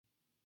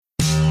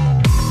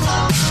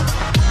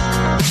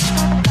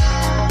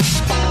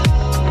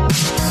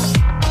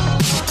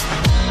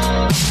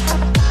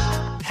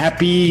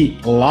Happy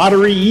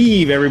Lottery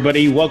Eve,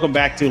 everybody. Welcome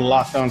back to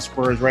Locked On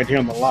Spurs right here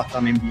on the Locked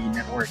On NBA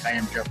Network. I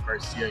am Jeff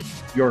Garcia,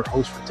 your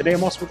host for today.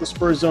 I'm also with the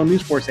Spurs Zone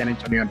News for San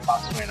Antonio and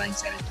Fox 29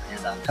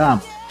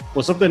 SanAntonio.com.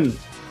 Well, something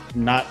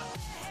not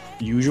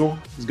usual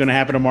is going to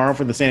happen tomorrow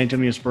for the San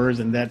Antonio Spurs,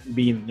 and that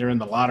being they're in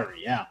the lottery.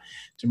 Yeah.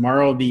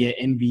 Tomorrow, the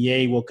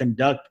NBA will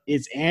conduct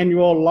its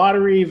annual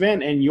lottery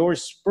event, and your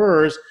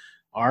Spurs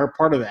are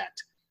part of that.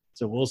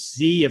 So we'll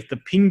see if the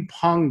ping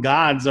pong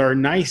gods are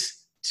nice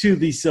to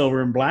the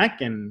silver and black,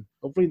 and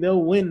hopefully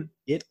they'll win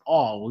it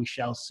all. We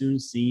shall soon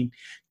see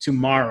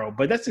tomorrow.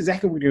 But that's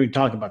exactly what we're going to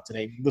talk about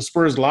today. The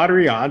Spurs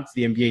lottery odds,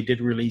 the NBA did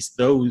release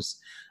those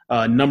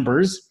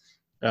numbers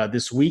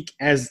this week.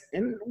 And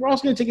we're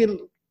also going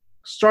to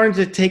starting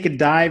to take a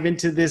dive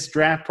into this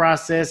draft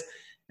process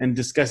and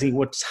discussing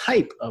what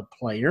type of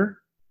player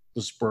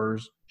the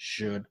Spurs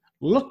should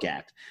look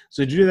at.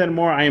 So to do that and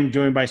more, I am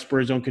joined by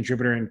Spurs Zone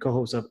contributor and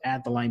co-host of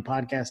At The Line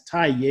podcast,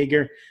 Ty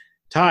Yeager.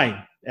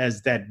 Ty,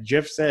 as that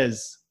Jeff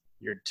says,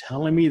 you're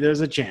telling me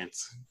there's a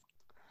chance.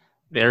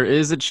 There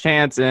is a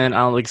chance, and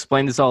I'll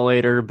explain this all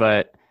later,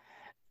 but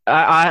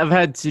I've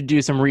had to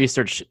do some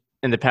research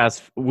in the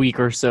past week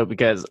or so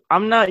because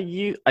I'm not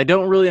used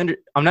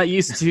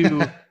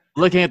to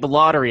looking at the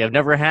lottery. I've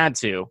never had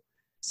to.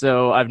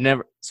 So I've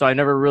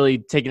never really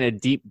taken a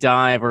deep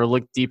dive or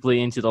looked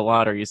deeply into the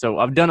lottery. So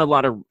I've done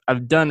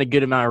a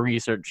good amount of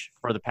research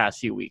for the past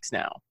few weeks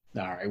now.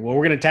 All right. Well,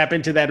 we're going to tap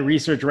into that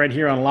research right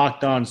here on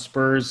Locked On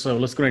Spurs. So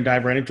let's go and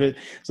dive right into it.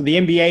 So the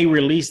NBA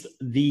released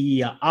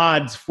the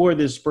odds for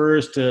the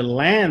Spurs to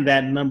land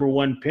that number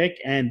one pick,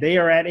 and they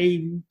are at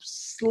a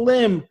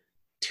slim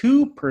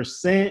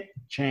 2%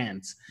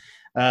 chance.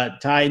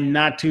 Ty,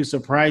 not too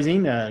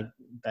surprising. I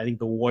think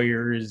the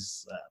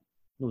Warriors,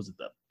 who was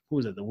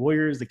it? The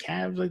Warriors, the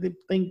Cavs, I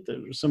think there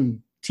were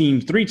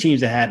three teams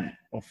that had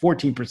a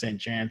 14%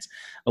 chance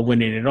of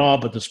winning it all,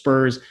 but the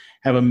Spurs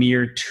have a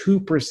mere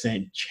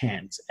 2%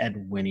 chance at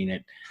winning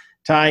it.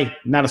 Ty,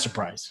 not a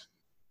surprise.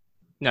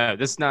 No,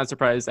 this is not a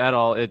surprise at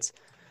all. It's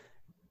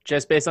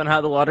just based on how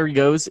the lottery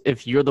goes.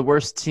 If you're the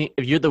worst team,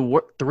 if you're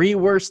the three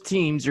worst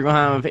teams, you're going to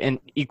have an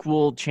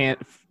equal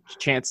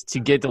chance to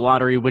get the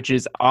lottery, which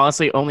is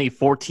honestly only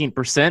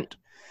 14%.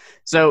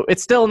 So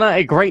it's still not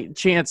a great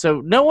chance.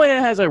 So no one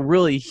has a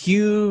really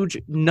huge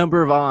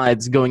number of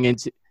odds going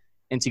into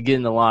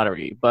getting the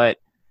lottery. But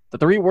the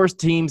three worst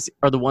teams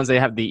are the ones that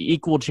have the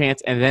equal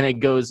chance, and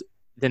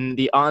then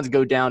the odds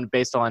go down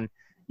based on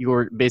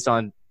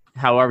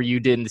however you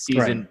did in the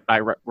season,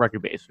 right, by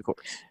record base, of course.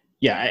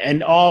 Yeah,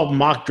 and all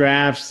mock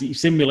drafts,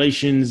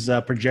 simulations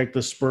project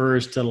the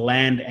Spurs to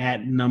land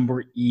at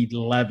number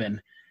 11.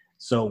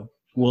 So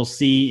we'll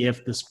see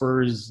if the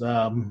Spurs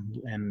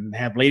and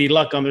have Lady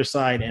Luck on their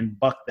side and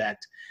buck that.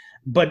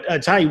 But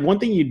Ty, one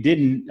thing you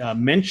didn't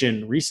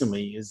mention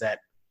recently is that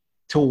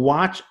to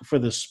watch for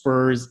the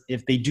Spurs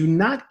if they do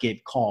not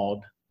get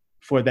called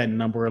for that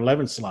number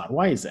 11 slot.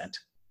 Why is that?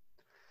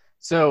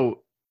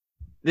 So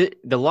the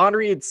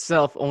lottery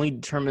itself only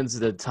determines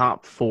the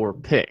top four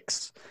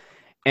picks.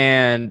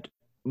 And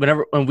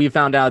when we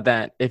found out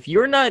that if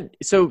you're not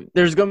 – so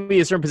there's going to be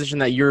a certain position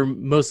that you're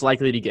most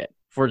likely to get.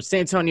 For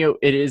San Antonio,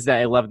 it is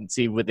that 11th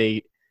seed with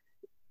the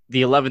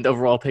 11th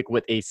overall pick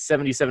with a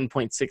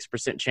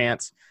 77.6%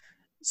 chance.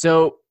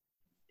 So,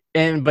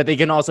 but they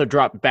can also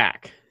drop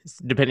back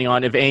depending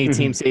on if any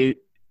team, say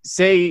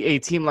a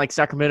team like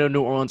Sacramento,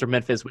 New Orleans, or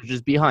Memphis, which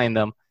is behind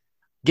them,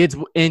 gets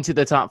into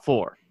the top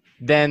four.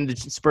 Then the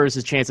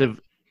Spurs'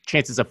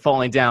 chances of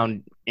falling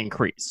down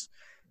increase.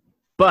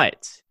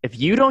 But if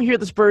you don't hear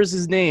the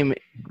Spurs' name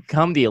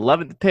come the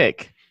 11th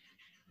pick,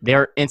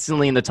 they're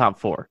instantly in the top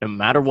four, no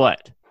matter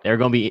what. They're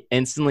going to be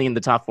instantly in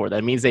the top four.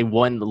 That means they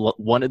won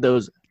one of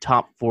those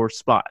top four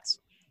spots.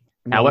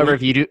 However,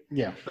 if you do,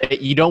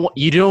 you don't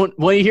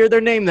want to hear their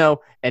name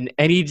though, and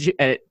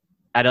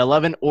at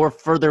 11 or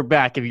further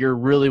back, if you're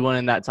really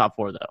winning that top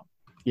four though.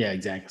 Yeah,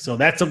 exactly. So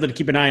that's something to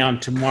keep an eye on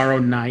tomorrow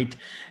night,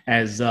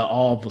 as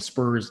all the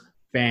Spurs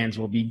fans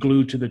will be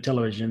glued to the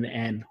television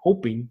and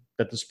hoping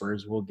that the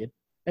Spurs will get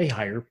a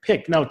higher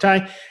pick. Now,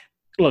 Ty,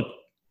 look.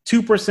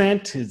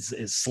 2%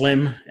 is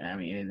slim. I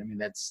mean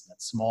that's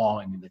small.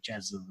 I mean the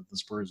chances of the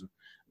Spurs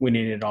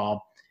winning it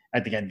all,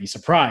 I think I'd be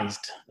surprised.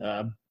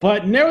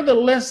 But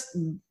nevertheless,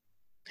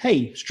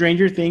 hey,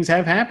 stranger things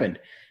have happened.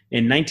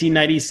 In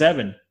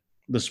 1997,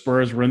 the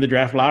Spurs were in the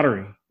draft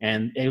lottery,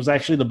 and it was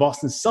actually the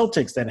Boston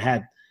Celtics that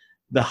had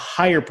the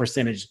higher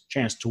percentage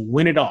chance to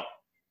win it all.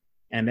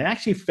 And it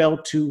actually fell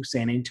to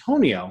San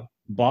Antonio.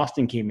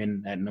 Boston came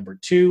in at number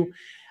 2.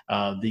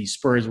 The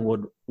Spurs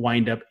would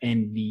wind up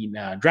in the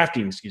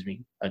drafting,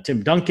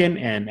 Tim Duncan.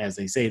 And as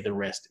they say, the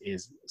rest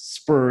is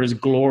Spurs'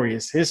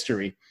 glorious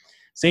history.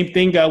 Same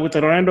thing with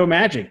the Orlando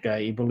Magic.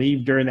 I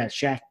believe during that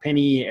Shaq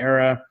Penny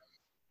era,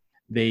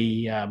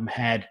 they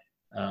had,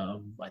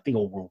 I think,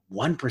 over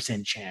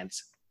 1%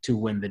 chance to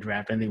win the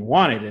draft. And they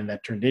wanted, and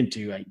that turned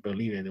into, I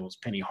believe it was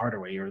Penny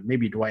Hardaway or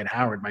maybe Dwight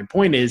Howard. My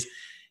point is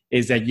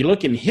that you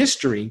look in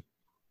history,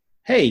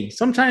 hey,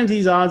 sometimes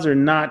these odds are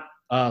not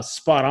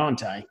spot on,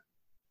 Ty.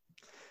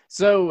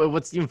 So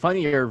what's even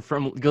funnier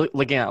from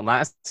looking at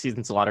last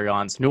season's lottery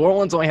odds, New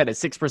Orleans only had a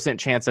 6%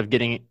 chance of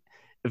getting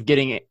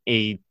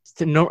the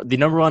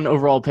number one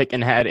overall pick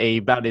and had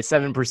about a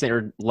 7%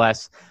 or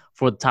less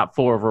for the top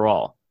 4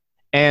 overall.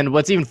 And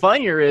what's even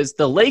funnier is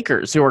the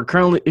Lakers, who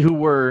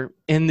were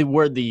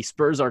where the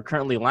Spurs are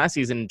currently last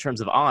season in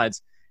terms of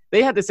odds,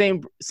 they had the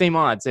same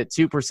odds at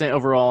 2%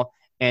 overall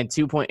and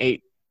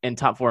 2.8 in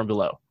top 4 and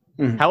below.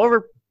 Mm-hmm.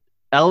 However,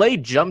 LA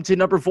jumped to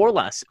number 4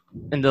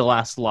 in the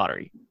last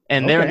lottery,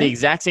 and they're in the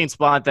exact same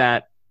spot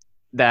that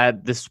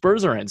the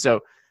Spurs are in. So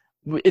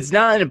it's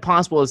not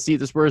impossible to see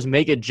the Spurs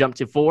make a jump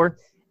to 4.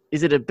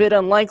 Is it a bit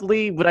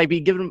unlikely?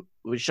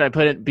 Should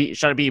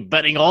I be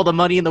betting all the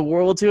money in the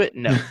world to it?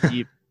 No.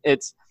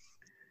 It's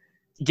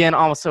again.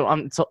 Also,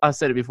 I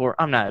said it before.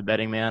 I'm not a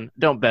betting man.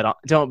 Don't bet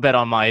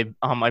on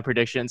my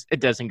predictions. It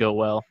doesn't go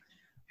well.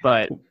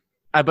 But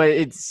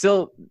it's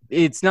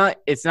not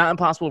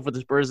impossible for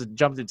the Spurs to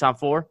jump to the top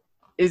 4.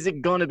 Is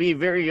it going to be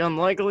very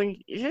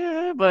unlikely?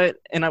 Yeah, but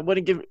I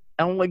wouldn't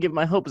give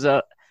my hopes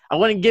up. I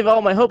wouldn't give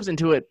all my hopes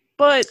into it.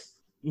 But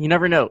you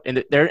never know.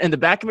 And they're in the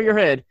back of your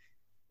head.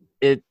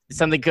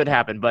 Something could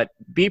happen. But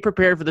be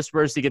prepared for the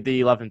Spurs to get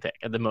the 11th pick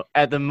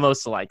at the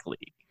most likely.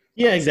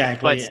 Yeah,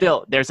 exactly.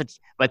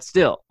 But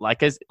still,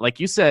 like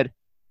you said,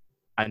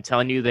 I'm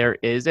telling you, there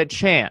is a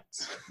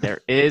chance.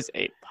 There is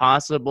a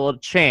possible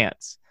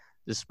chance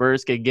the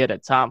Spurs could get a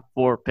top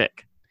 4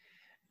 pick.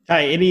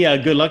 Hi, any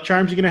good luck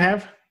charms you're gonna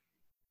have?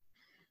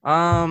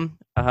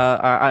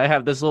 I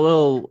have this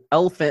little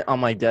elephant on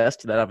my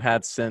desk that I've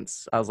had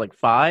since I was like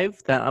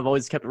 5 that I've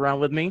always kept around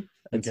with me.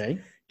 Okay.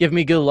 Give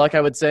me good luck,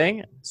 I would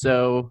say.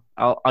 So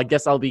I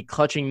guess I'll be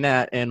clutching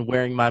that and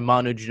wearing my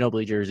Manu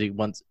Ginobili jersey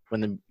when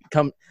the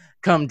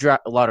come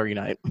draft lottery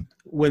night.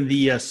 When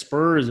the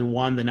Spurs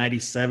won the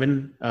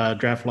 97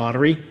 draft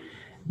lottery,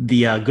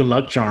 the good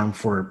luck charm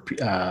for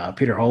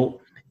Peter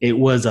Holt, it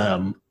was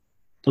a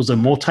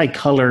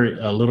multicolored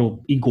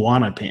little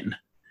iguana pin.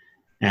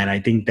 And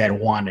I think that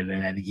won it,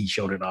 and I think he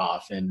showed it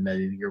off, and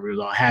everybody was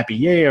all happy.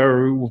 Yeah,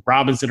 or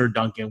Robinson or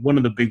Duncan, one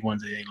of the big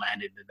ones that they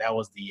landed. That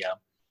was the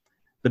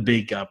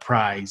big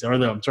prize, or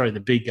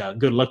the big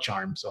good luck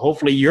charm. So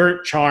hopefully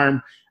your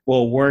charm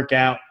will work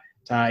out,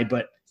 Ty.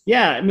 But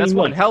yeah, I mean, that's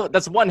one hell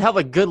of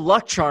a good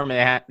luck charm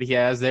he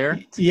has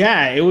there.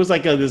 Yeah, it was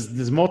like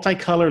this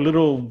multicolored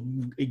little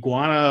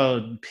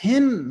iguana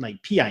pin,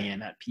 like PIN,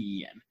 not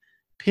PEN,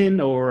 pin,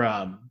 or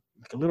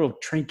like a little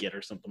trinket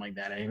or something like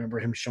that. I remember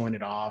him showing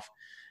it off.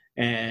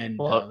 And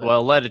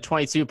led to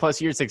 22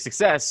 plus years of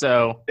success.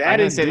 So that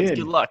is good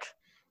luck.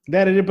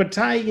 That it did. But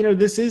Ty,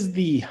 this is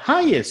the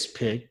highest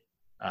pick.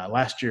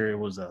 Last year it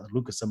was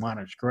Lucas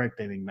Samanic, correct?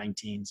 I think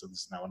 19. So this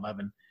is now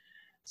 11.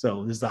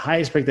 So this is the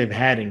highest pick they've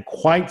had in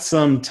quite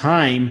some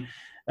time.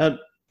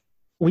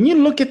 When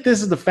you look at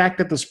this, is the fact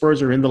that the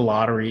Spurs are in the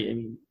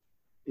lottery.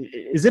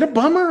 Is it a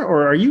bummer,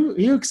 or are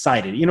you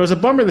excited? It's a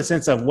bummer in the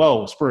sense of,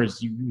 whoa,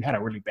 Spurs, you had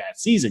a really bad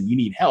season. You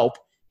need help,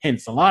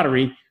 hence the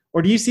lottery.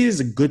 Or do you see it as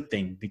a good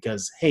thing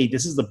because, hey,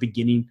 this is the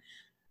beginning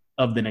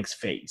of the next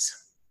phase?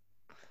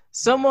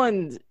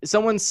 Someone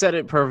said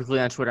it perfectly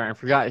on Twitter. I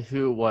forgot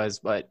who it was,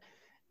 but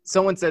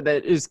someone said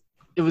that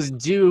it was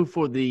due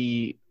for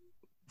the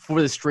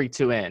streak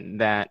to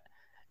end, that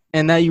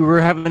you were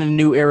having a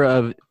new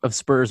era of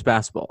Spurs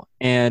basketball,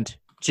 and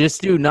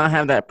just to not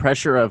have that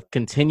pressure of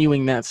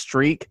continuing that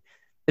streak,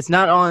 it's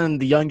not on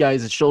the young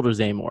guys' shoulders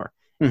anymore.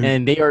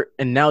 Mm-hmm.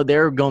 And now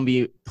they're going to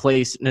be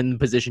placed in the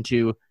position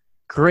to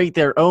create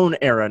their own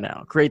era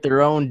now, create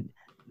their own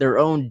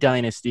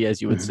dynasty,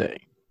 as you would say.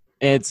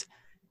 It's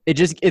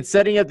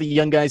setting up the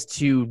young guys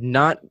to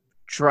not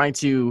try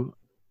to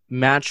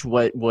match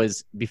what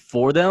was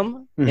before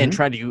them, and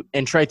try to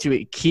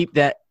keep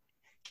the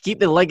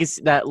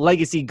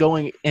legacy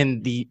going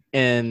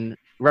in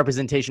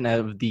representation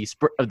of the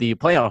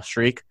playoff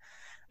streak.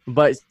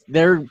 But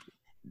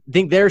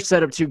they're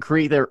set up to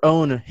create their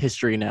own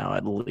history now,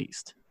 at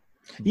least.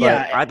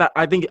 But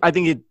I think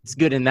it's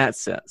good in that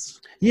sense.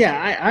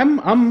 Yeah,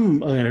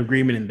 I'm in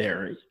agreement in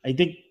there. I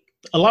think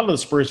a lot of the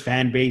Spurs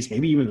fan base,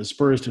 maybe even the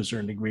Spurs to a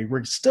certain degree,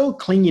 we're still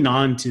clinging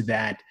on to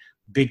that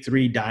Big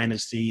Three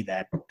dynasty,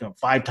 that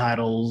 5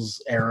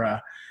 titles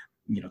era,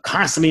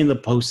 constantly in the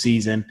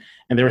postseason,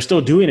 and they were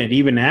still doing it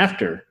even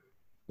after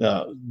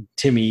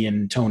Timmy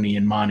and Tony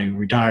and Manu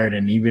retired,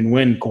 and even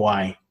when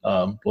Kawhi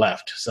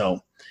left. So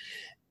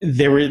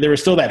there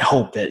was still that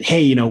hope that,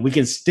 hey, we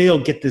can still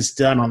get this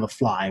done on the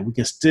fly. We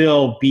can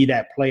still be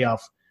that playoff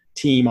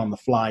team on the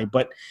fly.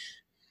 But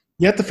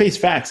you have to face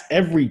facts.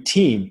 Every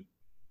team,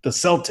 the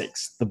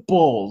Celtics, the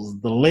Bulls,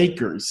 the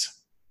Lakers,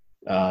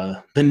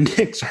 the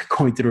Knicks are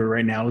going through it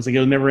right now. It's like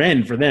it'll never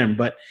end for them.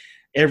 But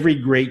every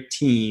great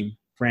team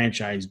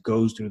franchise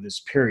goes through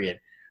this period.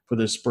 For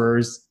the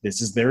Spurs,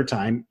 this is their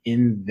time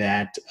in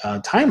that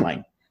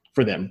timeline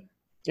for them.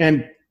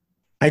 And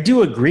I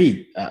do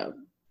agree.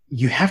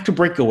 You have to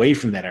break away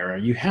from that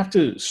era. You have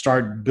to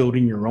start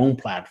building your own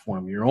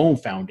platform, your own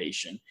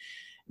foundation.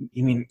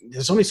 I mean,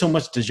 there's only so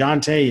much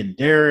DeJounte and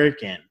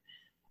Derek and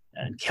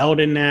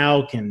Keldon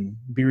now can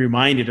be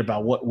reminded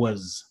about what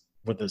was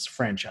with this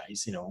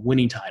franchise,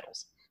 winning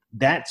titles.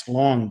 That's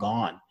long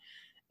gone.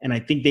 And I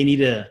think they need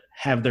to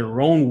have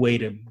their own way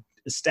to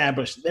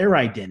establish their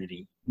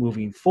identity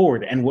moving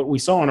forward. And what we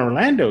saw in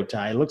Orlando,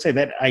 Ty, it looks like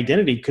that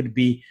identity could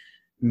be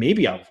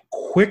maybe a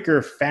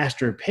quicker,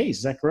 faster pace.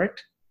 Is that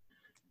correct?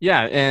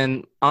 Yeah,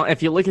 and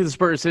if you look at the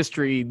Spurs'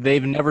 history,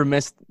 they've never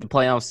missed the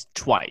playoffs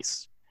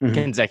twice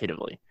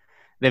consecutively.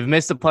 They've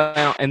missed the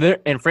playoff, and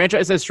in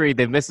franchise history,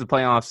 they've missed the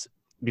playoffs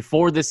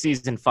before this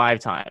season 5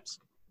 times,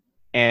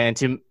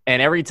 and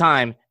every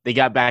time they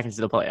got back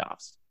into the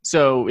playoffs.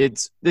 So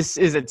this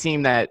is a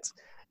team that's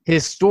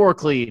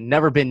historically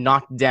never been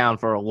knocked down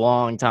for a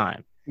long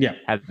time. Yeah,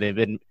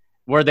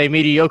 were they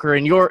mediocre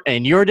in your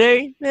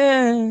day?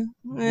 Yeah,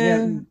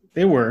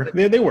 they were.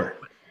 They were.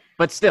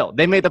 But still,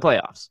 they made the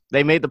playoffs.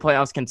 They made the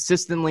playoffs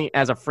consistently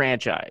as a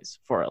franchise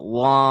for a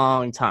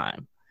long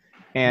time.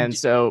 And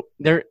so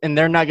they're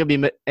not going to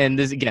be – and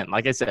this, again,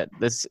 like I said,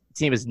 this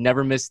team has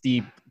never missed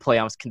the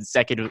playoffs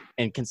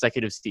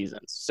consecutive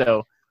seasons.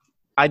 So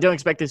I don't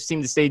expect this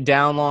team to stay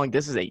down long.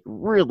 This is a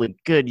really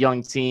good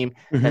young team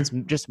that's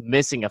just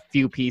missing a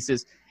few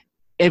pieces.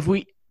 If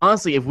we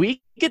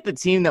get the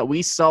team that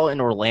we saw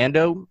in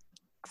Orlando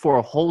for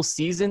a whole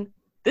season,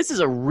 this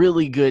is a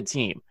really good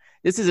team.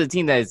 This is a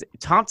team that is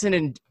top 10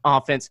 in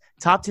offense,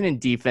 top 10 in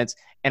defense,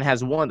 and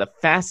has one of the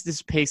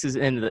fastest paces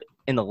in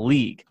the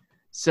league.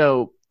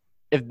 So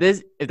if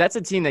that's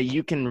a team that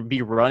you can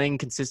be running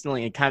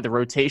consistently and kind of the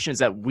rotations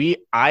that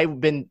I've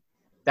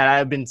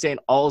been saying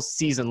all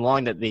season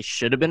long that they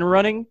should have been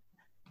running,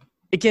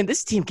 again,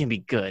 this team can be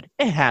good.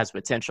 It has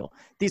potential.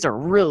 These are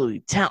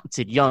really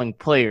talented young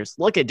players.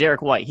 Look at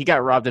Derek White. He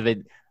got robbed of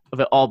an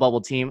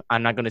all-bubble team.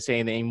 I'm not going to say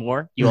anything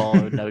anymore. You all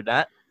know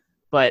that.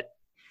 But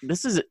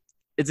it's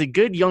a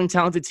good, young,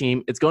 talented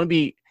team. It's going to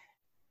be,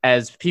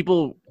 as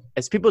people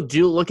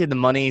do look at the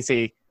money and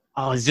say,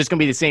 oh, it's just going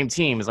to be the same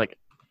team. It's like,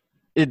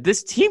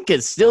 this team can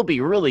still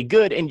be really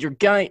good, and you're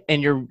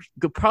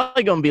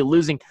probably going to be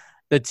losing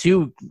the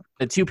two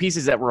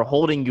pieces that were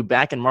holding you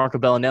back in Marco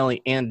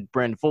Bellinelli and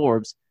Bryn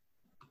Forbes.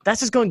 That's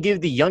just going to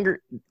give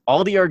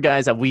all the other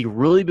guys that we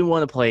really been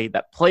wanting to play,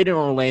 that played in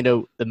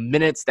Orlando, the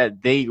minutes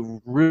that they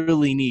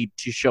really need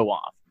to show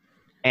off.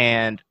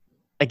 And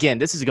again,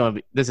 this is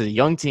a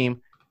young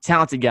team,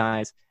 talented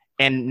guys,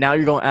 and now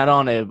you're going to add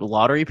on a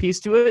lottery piece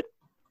to it.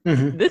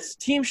 This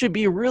team should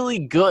be really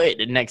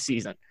good next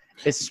season,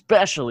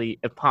 especially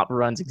if Pop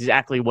runs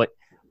exactly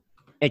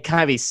a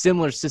kind of a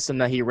similar system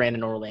that he ran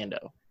in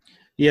Orlando.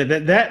 Yeah,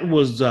 that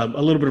was a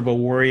little bit of a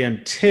worry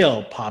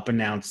until Pop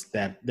announced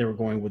that they were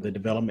going with the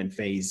development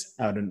phase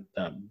out in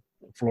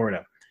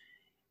Florida.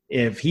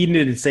 If he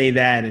didn't say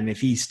that, and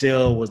if he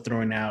still was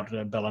throwing out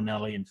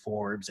Bellinelli and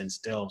Forbes and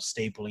still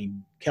stapling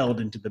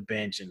Keldon to the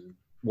bench and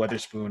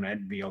Weatherspoon,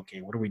 I'd be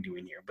okay. What are we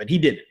doing here? But he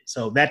didn't.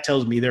 So that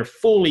tells me they're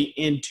fully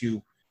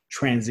into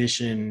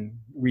transition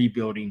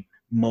rebuilding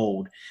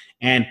mode.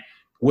 And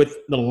with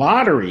the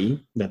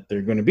lottery that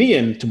they're going to be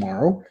in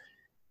tomorrow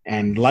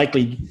and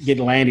likely get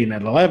landing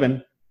at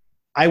 11,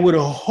 I would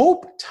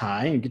hope,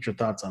 Ty, and get your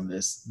thoughts on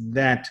this,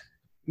 that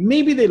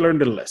maybe they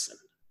learned a lesson,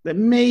 that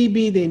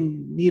maybe they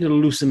need to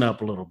loosen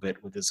up a little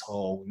bit with this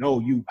whole, no,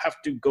 you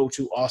have to go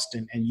to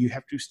Austin and you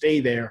have to stay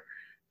there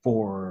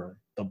for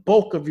the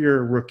bulk of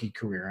your rookie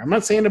career. I'm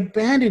not saying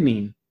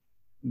abandoning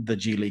the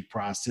G League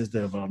process,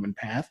 the development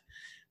path,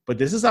 but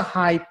this is a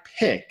high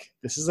pick.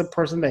 This is a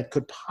person that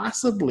could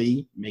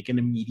possibly make an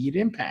immediate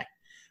impact.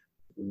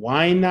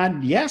 Why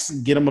not, yes,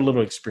 get him a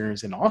little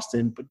experience in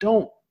Austin, but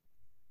don't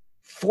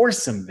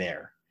force him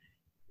there.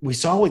 We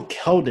saw with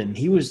Keldon,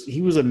 he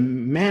was a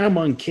man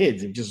among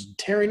kids and just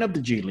tearing up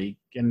the G League.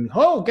 And,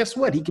 guess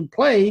what? He can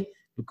play.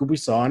 Look what we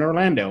saw in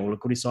Orlando.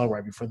 Look what he saw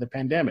right before the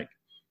pandemic.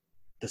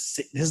 This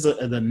is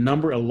the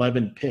number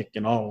 11 pick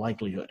in all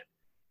likelihood.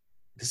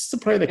 This is a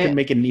player that can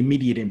make an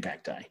immediate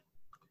impact, Ty.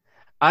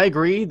 I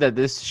agree that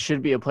this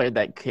should be a player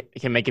that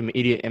can make an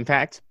immediate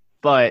impact,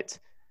 but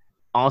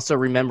also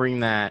remembering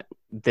that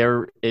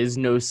there is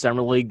no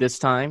summer league this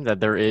time,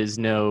 there's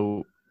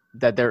no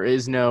kind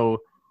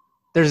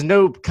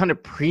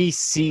of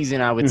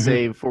preseason, I would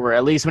say, for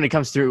at least when it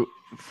comes through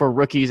for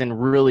rookies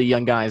and really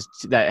young guys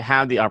that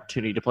have the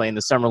opportunity to play in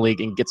the summer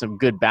league and get some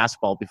good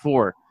basketball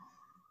before.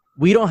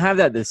 We don't have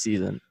that this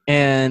season.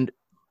 And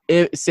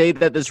say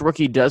that this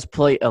rookie does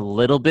play a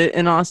little bit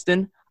in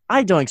Austin,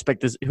 I don't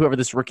expect whoever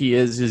this rookie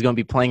is going to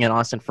be playing in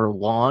Austin for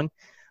long,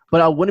 but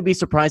I wouldn't be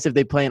surprised if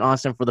they play in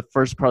Austin for the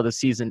first part of the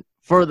season,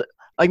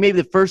 maybe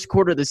the first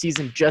quarter of the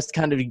season, just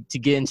kind of to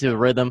get into the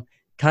rhythm,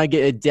 kind of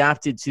get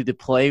adapted to the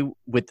play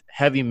with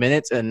heavy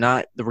minutes and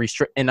not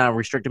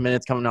restricted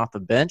minutes coming off the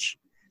bench,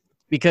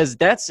 because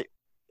that's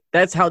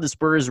how the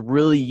Spurs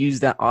really use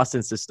that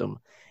Austin system,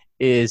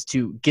 is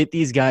to get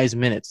these guys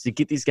minutes, to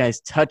get these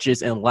guys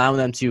touches and allow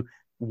them to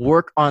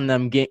work on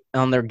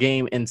their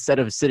game instead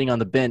of sitting on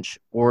the bench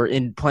or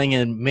in playing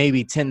in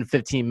maybe 10,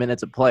 15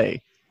 minutes of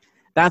play.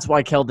 That's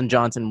why Keldon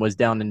Johnson was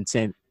down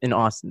in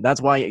Austin. That's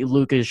why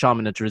Lucas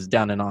Šamanić was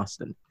down in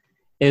Austin,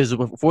 is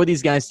for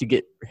these guys to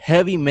get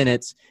heavy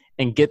minutes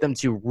and get them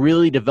to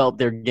really develop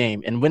their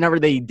game. And whenever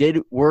they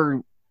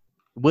were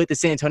with the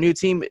San Antonio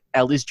team,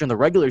 at least during the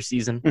regular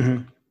season,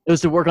 it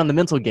was to work on the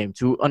mental game,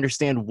 to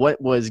understand what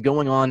was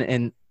going on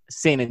in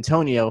San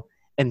Antonio,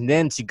 and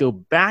then to go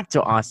back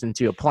to Austin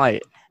to apply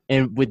it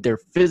and with their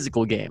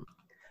physical game.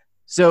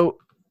 So,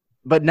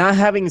 but not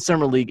having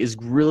Summer League is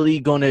really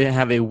going to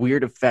have a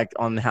weird effect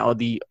on how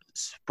the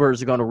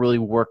Spurs are going to really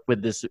work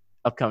with this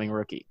upcoming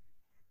rookie.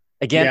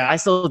 Again, I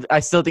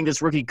still think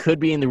this rookie could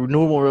be in the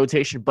normal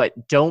rotation, but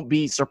don't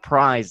be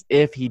surprised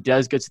if he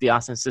does go to the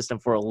Austin system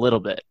for a little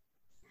bit.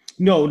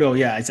 No,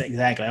 yeah,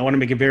 exactly. I want to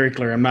make it very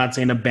clear. I'm not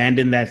saying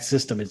abandon that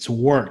system. It's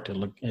worked.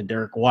 Look at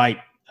Derek White,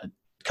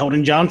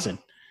 Keldon Johnson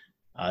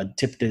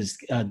tipped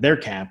their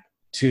cap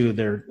to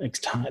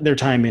their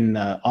time in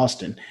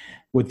Austin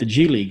with the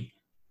G League.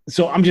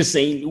 So I'm just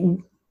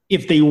saying,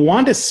 if they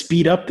want to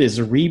speed up this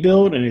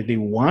rebuild and if they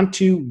want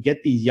to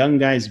get these young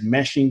guys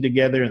meshing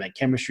together and that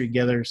chemistry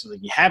together so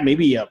that you have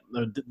maybe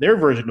their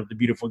version of the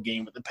beautiful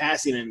game with the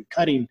passing and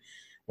cutting,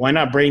 why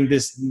not bring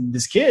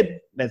this kid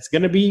that's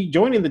going to be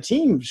joining the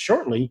team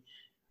shortly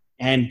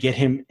and get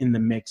him in the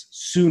mix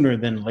sooner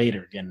than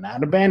later? Again,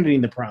 not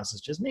abandoning the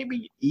process, just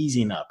maybe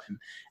easing up. And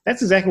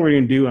that's exactly what we're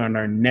going to do on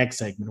our next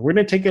segment. We're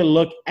going to take a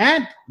look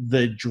at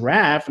the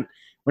draft.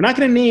 We're not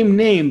going to name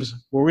names,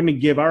 but we're going to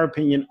give our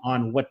opinion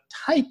on what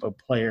type of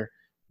player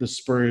the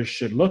Spurs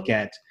should look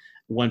at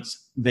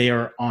once they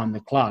are on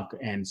the clock.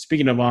 And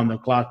speaking of on the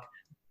clock,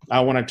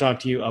 I want to talk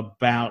to you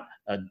about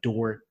a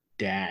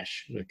DoorDash.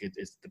 Look,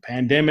 it's the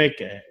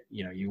pandemic.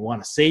 You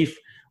want a safe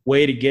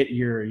way to get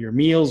your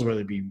meals,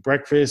 whether it be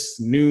breakfast,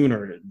 noon,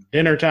 or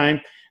dinner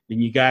time, then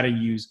you got to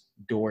use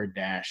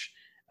DoorDash.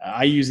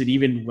 I use it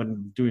even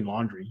when doing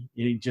laundry.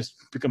 You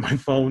just pick up my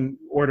phone,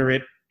 order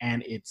it,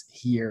 and it's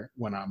here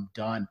when I'm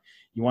done.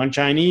 You want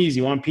Chinese,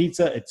 you want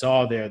pizza, it's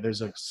all there.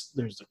 There's a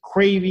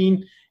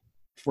craving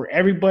for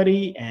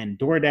everybody, and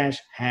DoorDash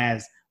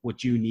has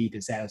what you need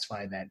to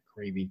satisfy that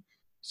craving.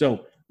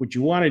 So what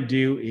you want to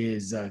do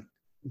is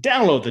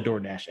download the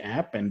DoorDash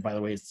app. And by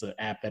the way, it's the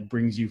app that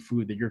brings you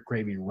food that you're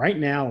craving right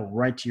now,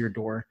 right to your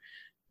door.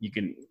 You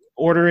can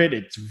order it.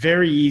 It's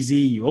very easy.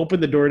 You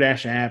open the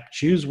DoorDash app,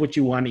 choose what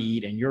you want to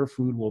eat, and your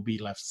food will be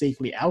left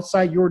safely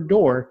outside your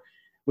door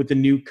with the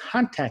new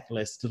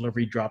contactless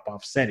delivery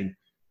drop-off setting.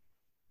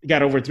 We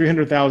got over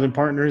 300,000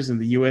 partners in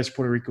the U.S.,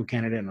 Puerto Rico,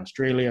 Canada, and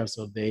Australia,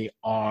 so they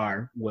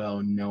are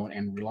well-known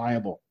and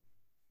reliable.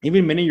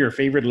 Even many of your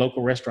favorite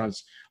local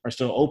restaurants are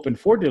still open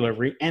for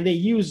delivery, and they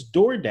use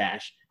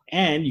DoorDash,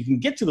 and you can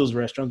get to those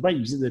restaurants by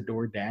using the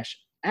DoorDash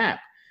app.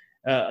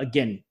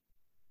 Again,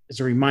 as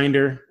a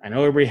reminder, I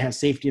know everybody has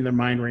safety in their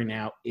mind right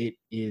now. It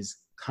is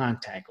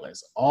contactless.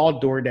 All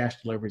DoorDash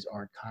deliveries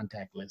are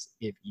contactless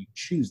if you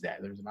choose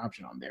that. There's an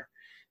option on there.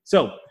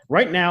 So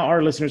right now,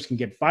 our listeners can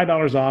get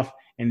 $5 off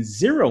and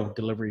 0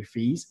 delivery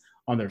fees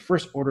on their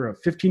first order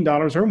of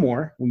 $15 or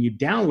more when you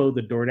download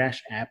the DoorDash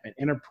app and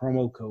enter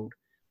promo code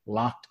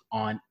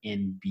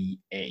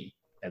LOCKEDONNBA.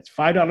 That's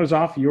 $5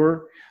 off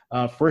your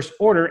first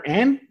order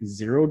and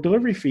 0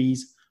 delivery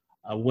fees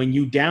when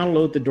you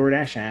download the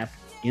DoorDash app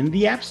in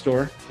the App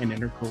Store and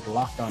enter code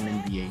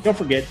LOCKEDONNBA. Don't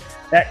forget,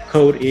 that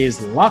code is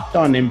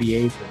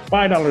LOCKEDONNBA for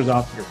 $5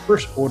 off your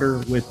first order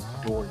with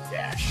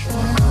DoorDash.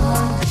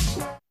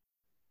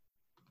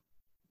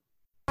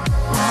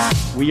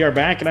 We are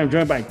back, and I'm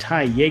joined by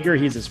Ty Yeager.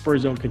 He's a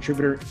Spurs Zone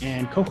contributor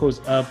and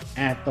co-host of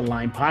At the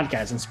Line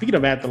podcast. And speaking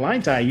of At the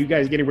Line, Ty, you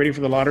guys getting ready for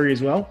the lottery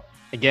as well?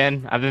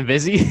 Again, I've been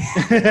busy.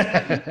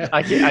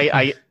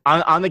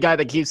 I'm the guy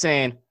that keeps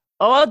saying,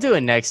 "Oh, I'll do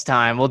it next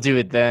time. We'll do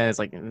it then." It's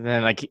like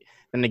then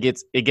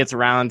it gets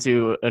around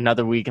to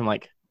another week. I'm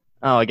like,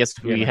 "Oh, I guess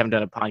we haven't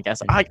done a podcast."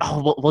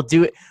 We'll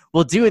do it.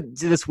 We'll do it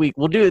this week.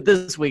 We'll do it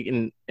this week,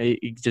 and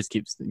it just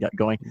keeps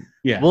going.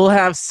 Yeah, we'll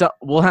have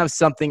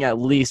something at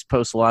least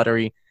post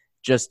lottery.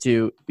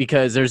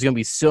 Because there's going to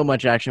be so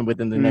much action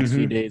within the next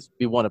few days.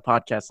 We want a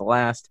podcast to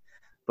last,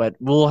 but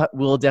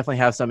we'll definitely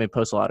have something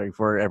post lottery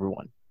for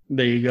everyone.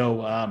 There you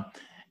go.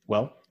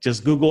 Well,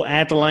 just Google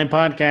At the Line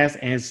podcast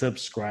and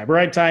subscribe. All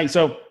right, Ty.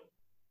 So,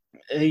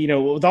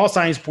 with all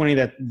signs pointing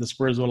that the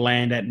Spurs will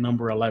land at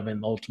number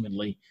 11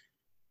 ultimately,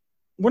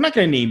 we're not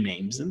going to name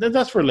names, and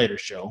that's for a later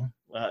show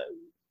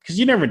because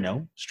you never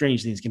know.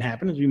 Strange things can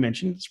happen, as we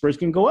mentioned. The Spurs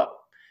can go up,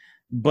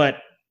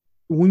 but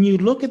when you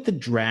look at the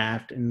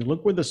draft and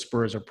look where the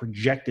Spurs are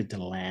projected to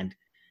land,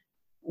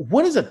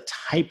 what is a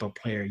type of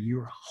player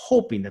you're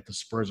hoping that the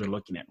Spurs are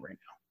looking at right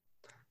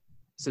now?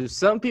 So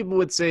some people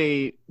would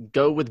say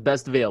go with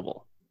best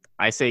available.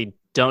 I say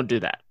don't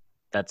do that.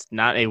 That's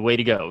not a way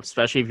to go,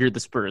 especially if you're the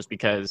Spurs,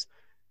 because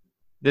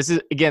this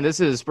is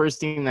a Spurs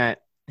team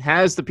that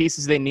has the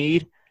pieces they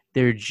need.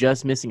 They're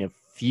just missing a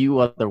few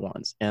other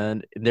ones,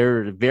 and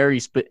they're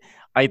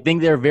I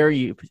think they're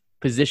very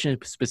position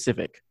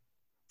specific.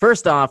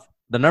 First off,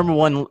 the number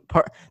one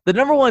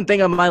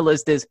thing on my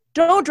list is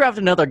don't draft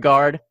another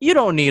guard. You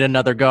don't need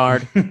another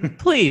guard.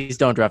 Please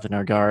don't draft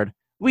another guard.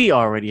 We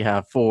already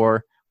have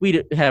 4.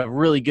 We have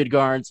really good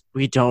guards.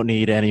 We don't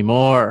need any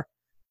more.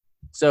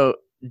 So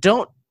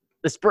the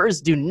Spurs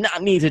do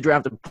not need to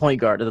draft a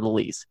point guard at the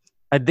least.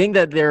 I think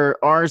that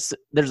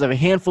there's a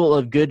handful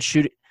of good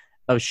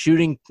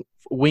shooting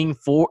wing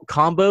four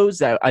combos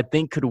that I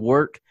think could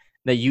work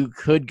that you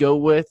could go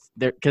with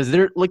there because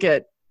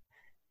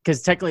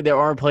technically there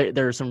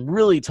are some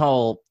really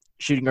tall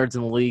shooting guards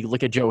in the league.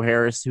 Look at Joe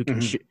Harris who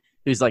can shoot,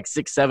 who's like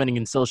 6'7" and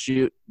can still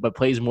shoot, but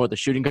plays more the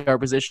shooting guard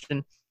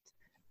position.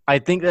 I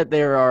think that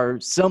there are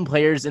some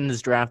players in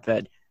this draft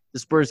that the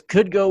Spurs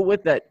could go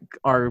with that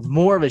are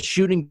more of a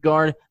shooting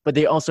guard, but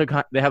they also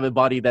they have a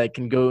body that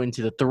can go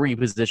into the 3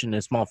 position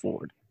as small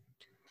forward.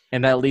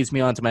 And that leads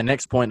me on to my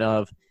next point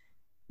of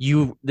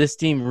this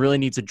team really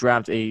needs to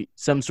draft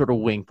some sort of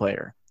wing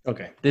player.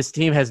 Okay. This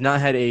team has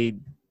not had a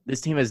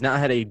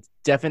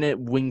definite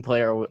wing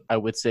player, I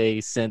would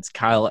say, since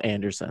Kyle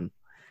Anderson.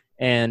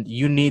 And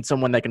you need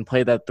someone that can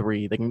play that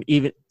 3, that can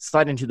even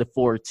slide into the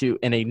 4 too,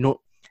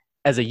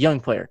 as a young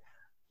player.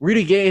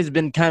 Rudy Gay has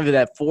been kind of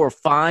that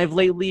 4-5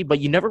 lately, but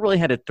you never really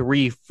had a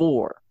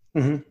 3-4.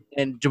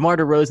 And DeMar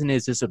DeRozan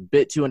is just a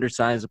bit too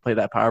undersized to play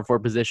that power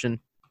forward position.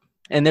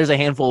 And there's a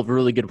handful of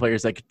really good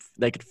players that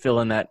could fill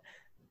in that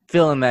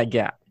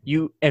gap.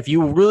 If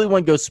you really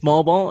want to go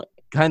small ball,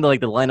 kind of like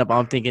the lineup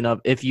I'm thinking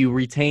of, if you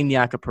retain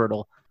Jakob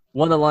Poeltl,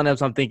 one of the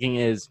lineups I'm thinking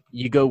is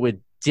you go with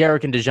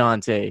Derek and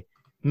DeJounte.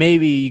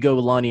 Maybe you go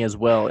with Lonnie as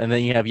well, and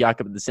then you have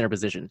Jakob at the center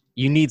position.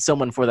 You need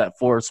someone for that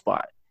 4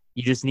 spot.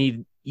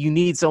 You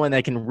need someone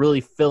that can really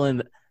fill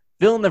in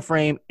the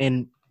frame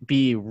and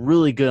be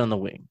really good on the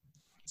wing.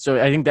 So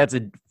I think that's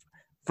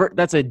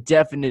a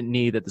definite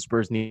need that the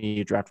Spurs need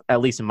to draft, at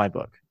least in my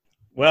book.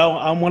 Well,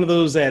 I'm one of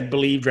those that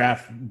believe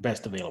draft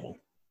best available.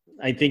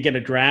 I think in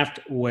a draft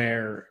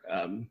where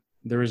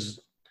it's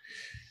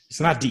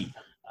not deep,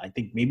 I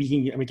think maybe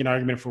you can make an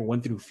argument for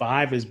 1 through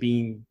 5 as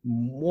being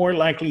more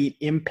likely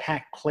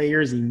impact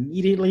players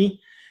immediately.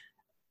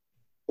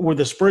 Where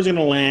the Spurs are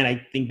going to land,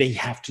 I think they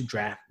have to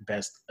draft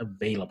best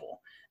available.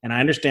 And I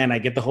understand, I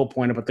get the whole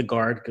point about the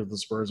guard because the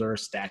Spurs are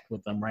stacked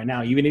with them right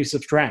now, even if you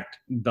subtract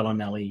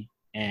Bellinelli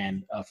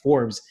and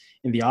Forbes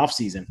in the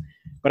offseason.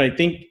 But I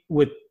think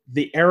with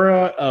the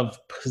era of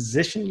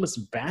positionless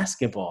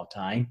basketball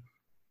time,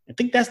 I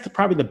think that's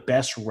probably the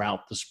best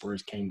route the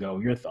Spurs can go.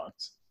 Your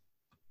thoughts?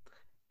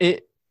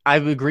 I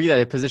would agree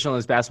that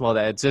positionless basketball,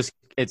 that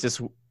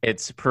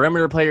it's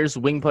perimeter players,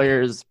 wing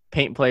players,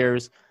 paint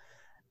players.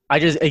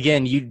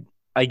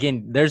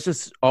 There's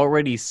just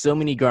already so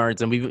many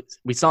guards, and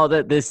we saw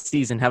that this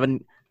season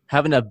having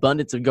an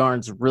abundance of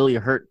guards really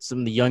hurt some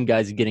of the young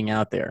guys getting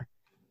out there.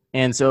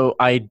 And so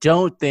I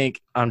don't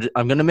think I'm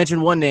going to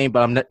mention one name,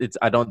 but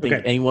I don't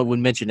think anyone would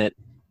mention it.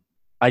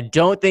 I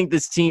don't think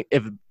this team,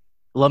 if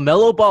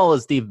LaMelo Ball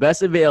is the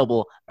best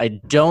available, I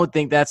don't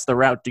think that's the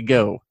route to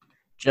go.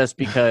 Just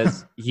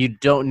because you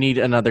don't need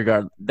another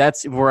guard.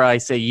 That's where I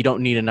say you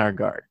don't need another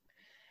guard.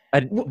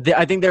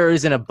 I think there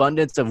is an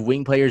abundance of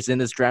wing players in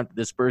this draft that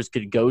the Spurs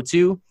could go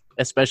to,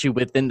 especially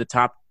within the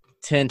top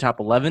 10, top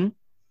 11.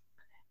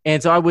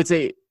 And so I would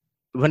say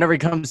whenever it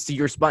comes to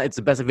your spot, it's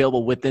the best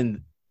available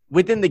within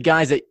the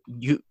guys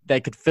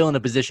that could fill in a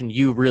position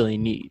you really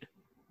need.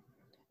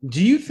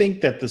 Do you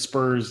think that the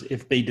Spurs,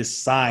 if they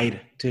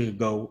decide to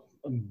go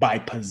by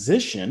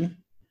position,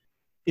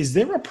 is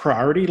there a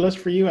priority list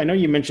for you? I know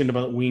you mentioned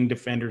about wing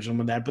defenders and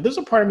all that, but there's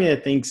a part of me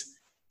that thinks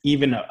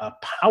even a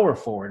power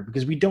forward,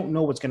 because we don't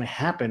know what's going to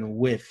happen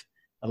with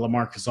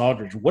LaMarcus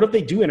Aldridge. What if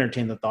they do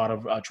entertain the thought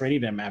of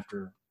trading him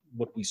after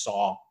what we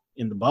saw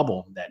in the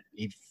bubble, that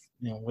if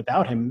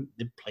without him,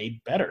 they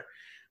played better?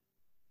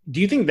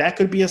 Do you think that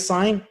could be a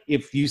sign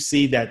if you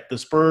see that the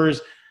Spurs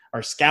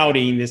are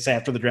scouting this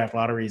after the draft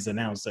lottery is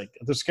announced? Like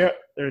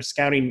they're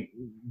scouting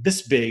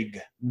this big,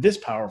 this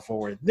power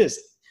forward, this.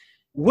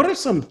 What are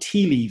some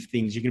tea leaf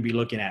things you're going to be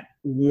looking at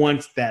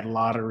once that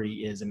lottery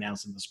is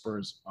announced and the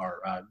Spurs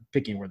are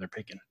picking where they're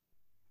picking?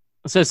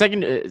 So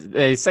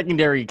a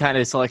secondary kind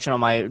of selection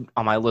on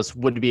my list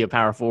would be a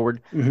power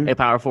forward, a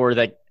power forward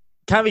that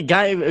kind of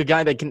a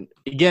guy that can,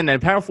 again,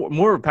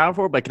 more of a power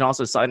forward, but can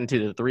also slide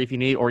into the 3 if you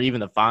need, or even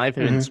the 5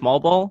 in small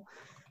ball.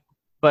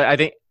 But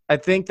I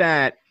think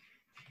that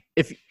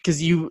because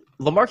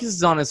LaMarcus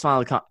is on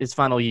his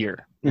final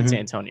year in San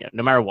Antonio,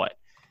 no matter what.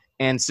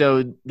 And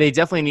so they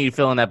definitely need to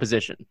fill in that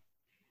position.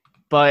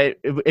 But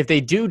if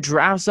they do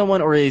draft someone,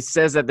 or it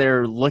says that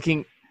they're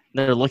looking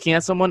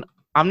at someone,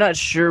 I'm not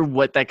sure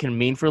what that can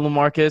mean for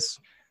LaMarcus.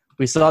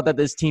 We saw that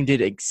this team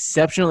did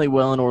exceptionally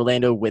well in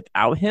Orlando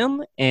without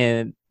him,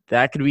 and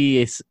that could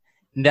be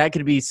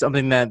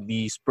something that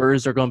the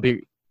Spurs are going to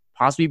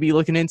possibly be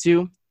looking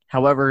into.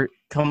 However,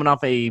 coming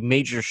off a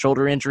major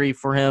shoulder injury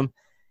for him,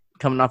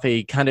 coming off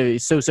a kind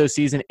of so-so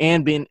season,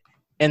 and being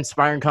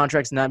inspiring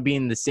contracts not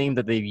being the same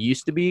that they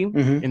used to be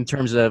in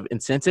terms of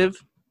incentive,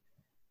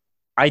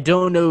 I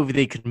don't know if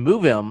they could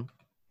move him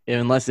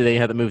unless they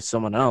had to move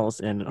someone else,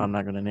 and I'm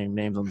not going to name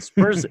names on the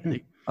Spurs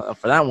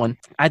for that one.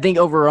 I think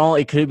overall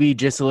it could be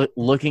just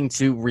looking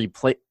to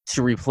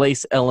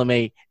replace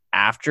LMA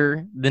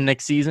after the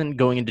next season,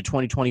 going into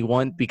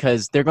 2021,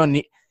 because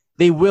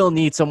they will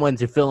need someone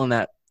to fill in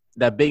that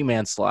big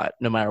man slot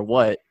no matter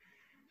what.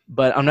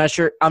 But I'm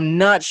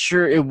not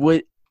sure it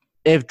would.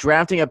 If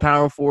drafting a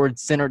power forward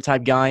center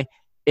type guy,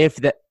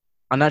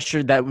 I'm not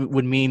sure that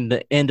would mean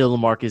the end of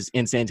LaMarcus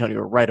in San Antonio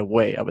right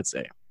away, I would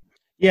say.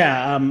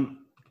 Yeah, I'm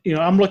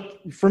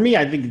looking for me.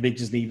 I think they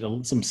just need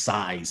some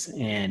size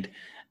and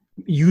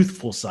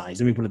youthful size.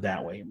 Let me put it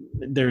that way.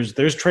 There's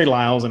Trey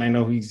Lyles, and I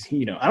know he's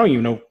I don't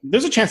even know.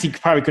 There's a chance he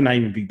probably could not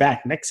even be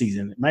back next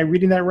season. Am I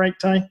reading that right,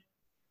 Ty?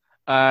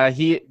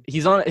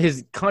 He's on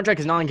his contract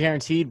is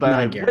non-guaranteed, but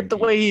Non-guaranteed. With the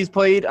way he's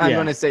played, I'm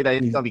going to say that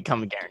it's going to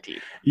become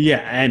guaranteed.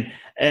 Yeah,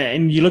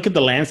 and you look at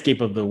the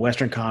landscape of the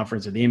Western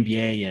Conference or the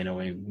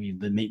NBA,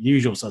 the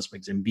usual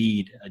suspects: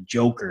 Embiid,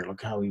 Joker.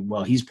 Look how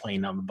he's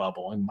playing on the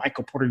bubble, and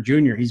Michael Porter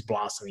Jr. He's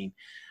blossoming.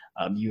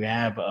 You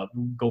have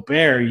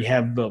Gobert. You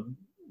have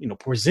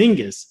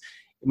Porzingis.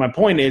 My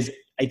point is,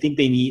 I think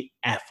they need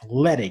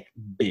athletic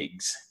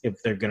bigs if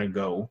they're going to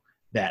go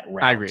that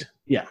route. I agree.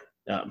 Yeah.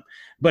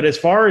 But as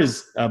far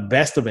as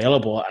best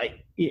available,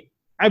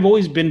 I've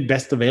always been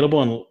best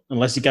available,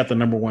 unless you got the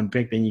number one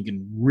pick, then you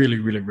can really,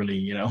 really,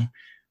 really,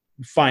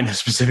 find a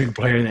specific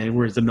player that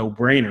where it's a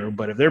no-brainer.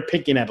 But if they're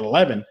picking at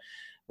 11,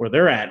 where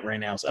they're at right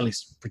now, at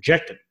least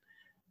projected,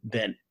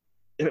 then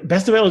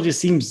best available just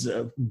seems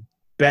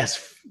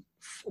best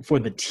for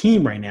the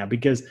team right now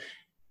because,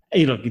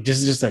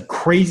 just a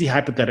crazy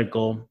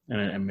hypothetical,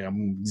 and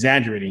I'm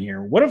exaggerating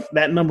here. What if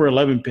that number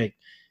 11 pick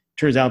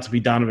turns out to be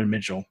Donovan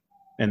Mitchell?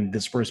 And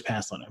the Spurs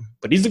pass on him,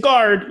 but he's a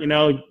guard. You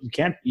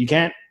can't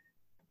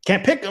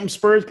pick him,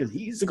 Spurs, because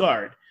he's a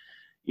guard.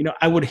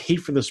 I would hate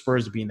for the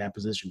Spurs to be in that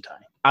position, Ty.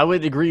 I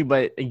would agree,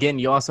 but again,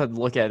 you also have to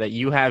look at that.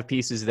 You have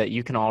pieces that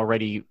you can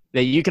already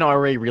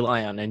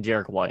rely on in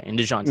Derek White and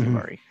DeJounte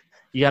Murray.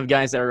 You have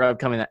guys that are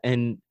upcoming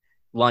in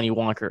Lonnie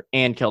Walker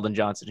and Keldon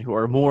Johnson, who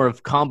are more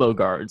of combo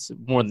guards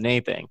more than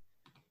anything.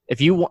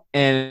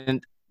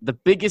 And the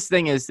biggest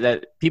thing is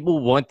that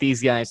people want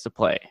these guys to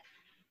play.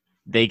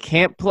 They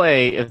can't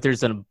play if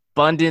there's an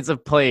abundance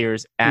of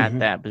players at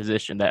that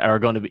position that are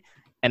going to be,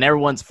 and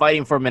everyone's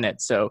fighting for a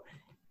minute. So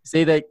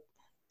say that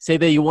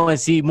you want to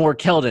see more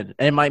Keldon,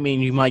 and it might mean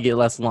you might get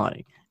less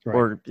Lonnie,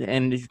 right.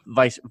 and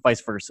vice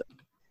versa.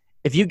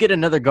 If you get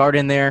another guard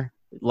in there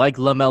like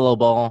LaMelo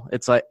Ball,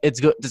 it's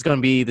just going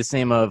to be the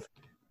same of,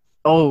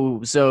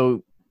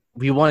 so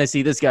we want to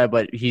see this guy,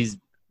 but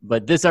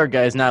this our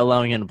guy is not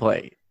allowing him to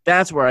play.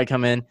 That's where I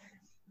come in,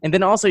 and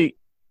then also.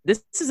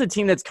 This is a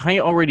team that's kind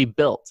of already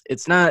built.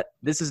 This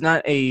is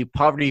not a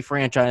poverty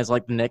franchise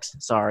like the Knicks.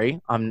 Sorry,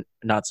 I'm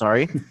not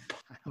sorry,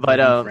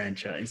 but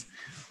franchise.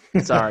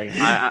 Sorry,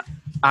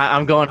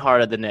 I'm going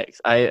hard at the Knicks.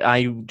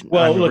 The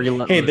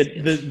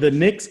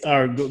Knicks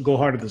go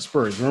hard at the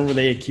Spurs. Remember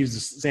they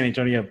accused San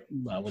Antonio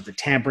of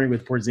tampering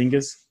with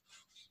Porzingis?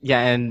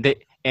 Yeah,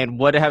 and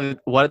what have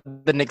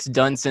the Knicks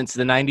done since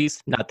the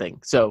 '90s? Nothing.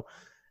 So,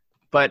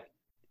 but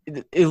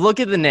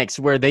look at the Knicks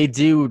where they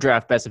do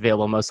draft best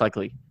available most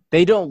likely.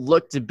 They don't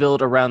look to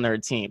build around their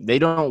team. They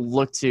don't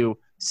look to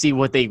see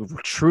what they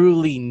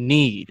truly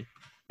need.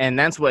 And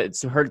that's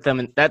what's hurt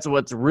them, and that's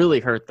what's really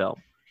hurt them.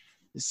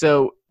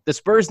 So the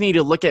Spurs need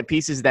to look at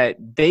pieces that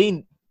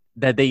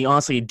they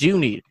honestly do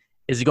need.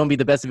 Is it going to be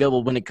the best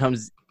available when it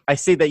comes – I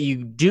say that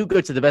you do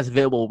go to the best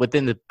available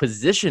within the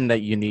position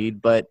that you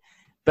need, but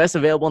best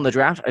available in the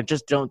draft, I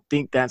just don't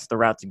think that's the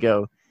route to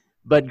go.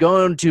 But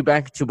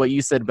back to what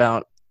you said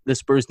about the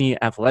Spurs need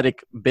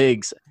athletic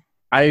bigs –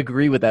 I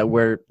agree with that,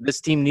 where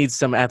this team needs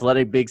some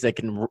athletic bigs that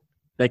can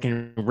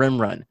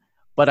rim run.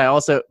 But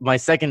my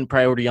second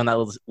priority on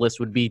that list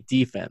would be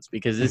defense,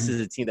 because this is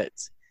a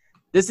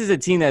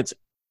team that's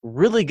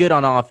really good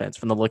on offense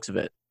from the looks of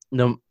it.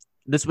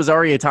 This was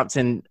already a top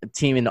 10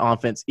 team in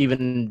offense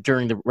even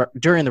during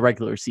the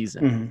regular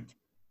season.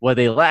 What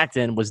they lacked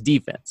in was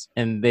defense,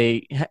 and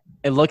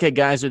look at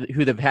guys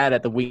who they've had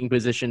at the wing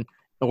position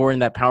or in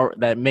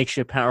that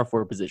makeshift power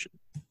forward position.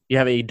 You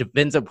have a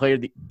defensive player,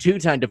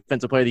 two-time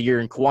defensive player of the year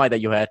in Kawhi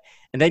that you had,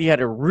 and then you had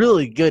a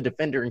really good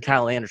defender in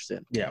Kyle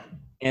Anderson. Yeah.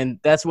 And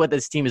that's what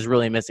this team is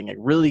really missing, a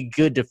really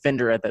good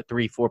defender at that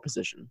 3-4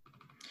 position.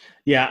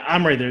 Yeah,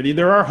 I'm right there.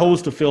 There are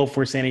holes to fill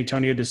for San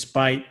Antonio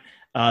despite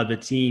the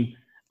team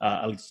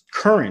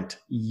current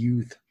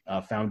youth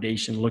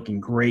foundation looking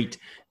great.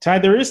 Ty,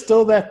 there is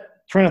still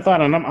that train of thought,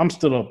 and I'm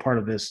still a part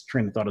of this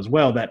train of thought as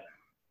well, that,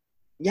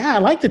 I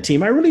like the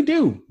team. I really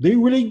do. They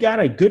really got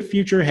a good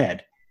future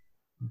ahead.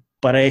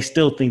 But I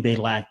still think they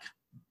lack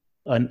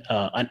an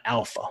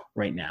alpha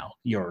right now.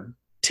 Your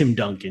Tim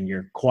Duncan,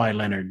 your Kawhi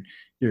Leonard,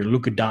 your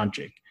Luka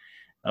Doncic,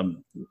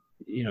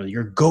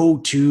 your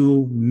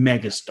go-to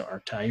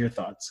megastar. Ty, your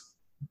thoughts?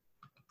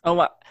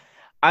 Oh,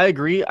 I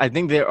agree. I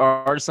think there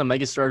are some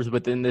megastars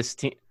within this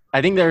team.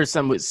 I think there are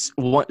some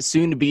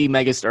soon-to-be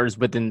megastars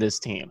within this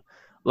team.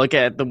 Look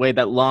at the way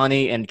that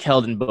Lonnie and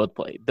Keldon both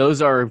play. Those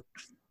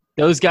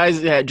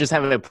guys that just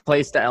have a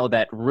play style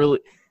that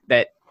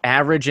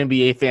average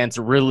NBA fans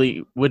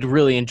would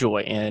really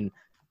enjoy, and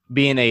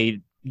being a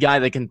guy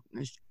that can,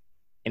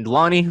 and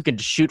Lonnie who can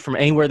shoot from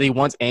anywhere that he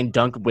wants and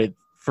dunk with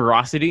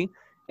ferocity,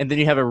 and then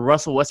you have a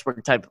Russell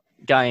Westbrook type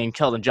guy in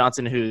Keldon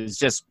Johnson who's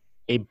just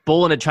a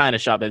bull in a china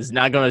shop that is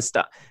not going to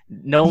stop.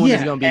 No one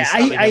is going to be.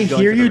 I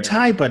hear you,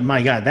 Ty, but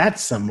my God,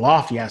 that's some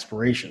lofty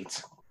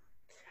aspirations.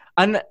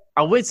 I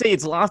would say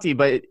it's lofty,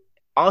 but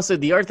Also,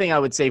 the other thing I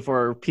would say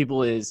for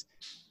people is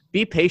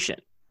be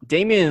patient.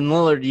 Damian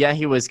Lillard, yeah,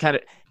 he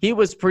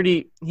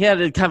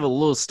had a kind of a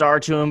little star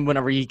to him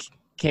whenever he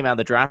came out of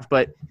the draft,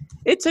 but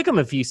it took him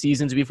a few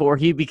seasons before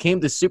he became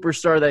the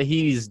superstar that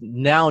he's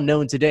now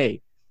known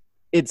today.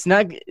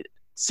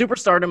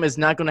 Superstardom is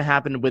not going to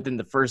happen within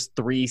the first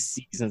 3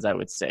 seasons, I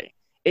would say.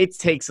 It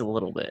takes a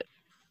little bit.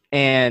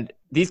 And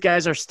these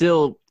guys are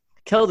still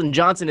 – Keldon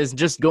Johnson is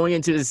just going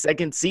into his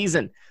 2nd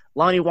season.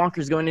 Lonnie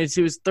Walker's going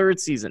into his 3rd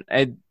season.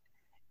 And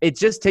it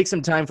just takes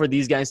some time for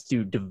these guys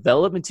to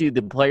develop into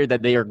the player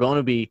that they are going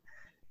to be,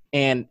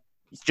 and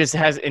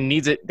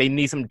they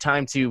need some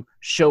time to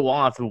show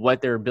off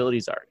what their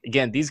abilities are.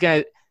 Again, these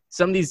guys,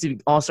 some of these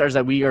all-stars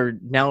that we are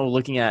now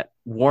looking at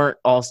weren't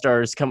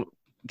all-stars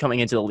coming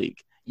into the league.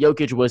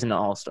 Jokic wasn't an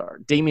all-star.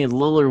 Damian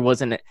Lillard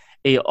wasn't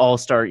an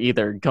all-star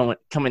either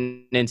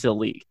coming into the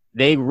league.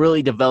 They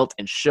really developed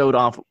and showed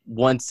off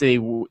once they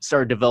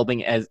started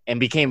developing and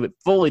became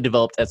fully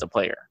developed as a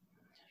player.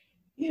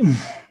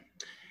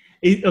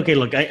 Okay,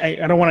 look, I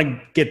don't want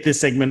to get this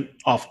segment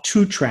off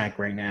track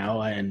right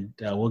now, and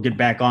we'll get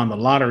back on the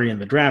lottery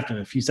and the draft in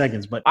a few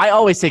seconds. But I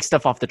always take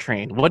stuff off the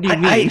train. What do you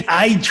mean?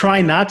 I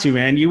try not to,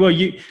 man. You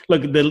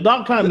look, the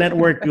Dog Cloud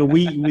Network.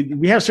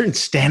 We have certain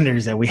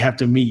standards that we have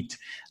to meet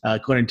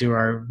according to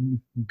our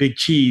big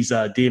cheese,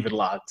 David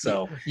Locke.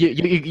 So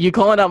you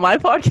calling out my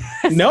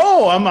podcast?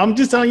 No, I'm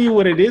just telling you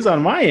what it is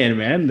on my end,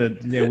 man.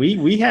 That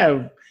we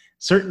have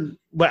certain.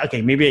 Well,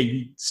 okay,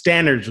 maybe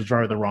standards was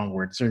probably the wrong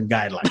word. Certain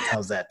guidelines.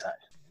 How's that, Ty?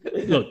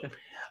 Look,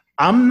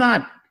 I'm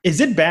not.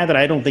 Is it bad that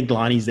I don't think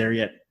Lonnie's there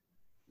yet?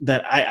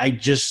 That I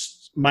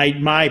just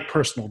my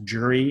personal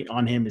jury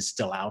on him is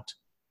still out.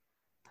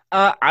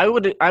 I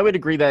would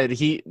agree that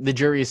the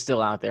jury is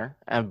still out there,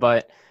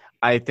 but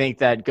I think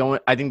that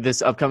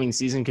this upcoming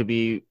season could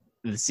be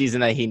the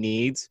season that he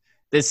needs.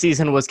 This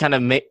season was kind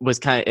of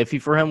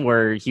iffy for him,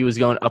 where he was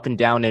going up and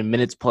down in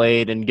minutes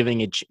played and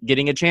getting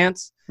a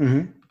chance.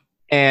 Mm-hmm.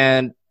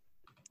 And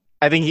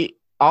I think the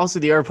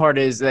other part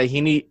is that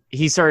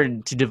he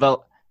started to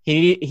develop.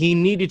 He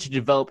needed to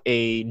develop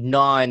a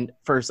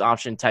non-first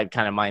option type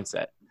kind of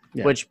mindset,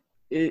 which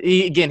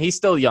he's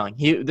still young.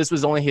 This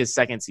was only his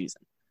 2nd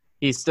season.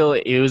 He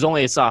was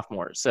only a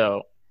sophomore,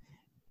 so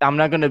I'm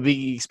not going to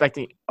be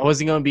expecting. I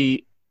wasn't going to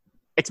be.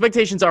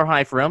 Expectations are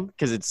high for him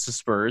because it's the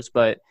Spurs,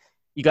 but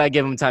you got to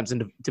give him time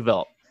to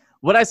develop.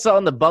 What I saw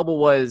in the bubble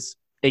was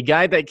a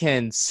guy that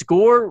can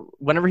score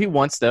whenever he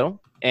wants, though.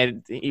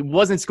 And he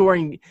wasn't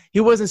scoring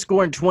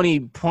 20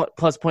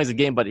 plus points a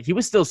game, but he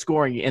was still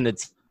scoring in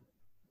the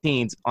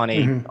teens on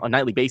a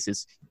nightly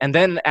basis. And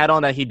then add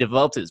on that he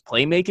developed his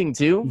playmaking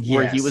too,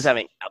 where he was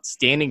having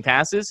outstanding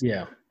passes.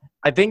 Yeah.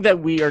 I think that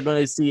we are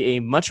going to see a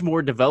much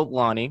more developed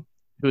Lonnie,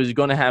 who's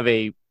going to have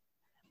I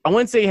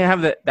wouldn't say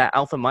have that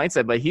alpha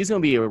mindset, but he's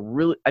going to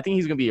be I think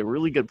he's going to be a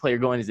really good player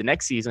going into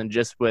next season,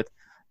 just with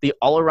the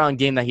all-around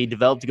game that he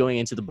developed going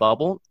into the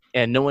bubble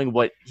and knowing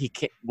what he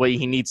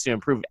needs to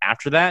improve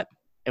after that.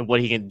 And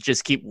what he can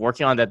just keep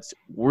working on that's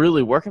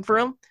really working for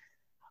him,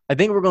 I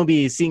think we're going to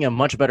be seeing a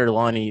much better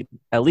Lonnie,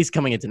 at least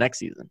coming into next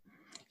season.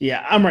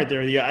 Yeah, I'm right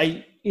there with you.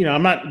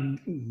 I'm not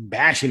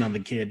bashing on the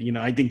kid.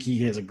 I think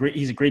he's a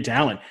great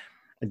talent.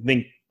 I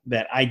think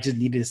that I just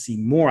needed to see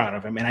more out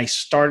of him. And I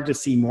started to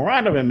see more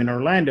out of him in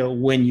Orlando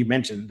when you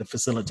mentioned the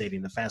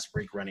facilitating, the fast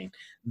break running.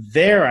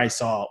 There I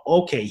saw,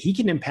 okay, he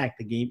can impact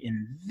the game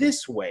in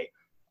this way.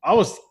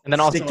 Also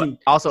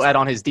add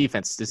on his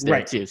defense to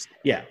right. too.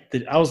 Yeah,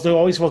 I was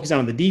always focused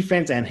on the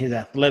defense and his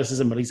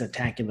athleticism, at least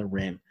attacking the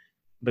rim.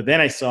 But then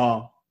I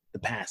saw the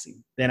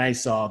passing. Then I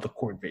saw the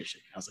court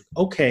vision. I was like,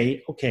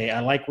 okay,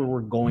 I like where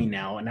we're going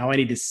now, and now I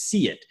need to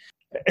see it.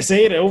 I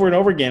say it over and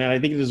over again, and I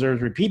think it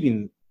deserves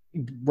repeating.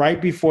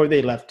 Right before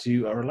they left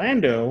to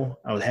Orlando,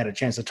 I had a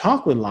chance to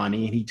talk with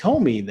Lonnie, and he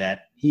told me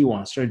that he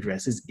wants to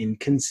address his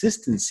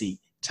inconsistency.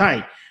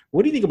 Ty,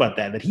 what do you think about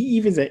that? That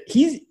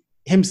he's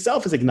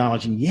himself is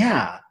acknowledging,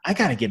 I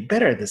got to get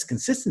better at this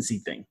consistency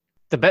thing.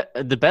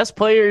 The best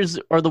players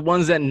are the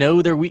ones that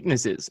know their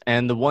weaknesses,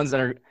 and those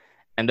are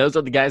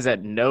the guys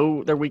that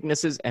know their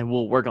weaknesses and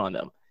will work on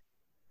them.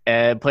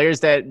 And players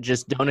that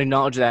just don't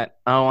acknowledge that,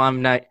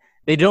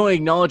 they don't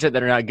acknowledge that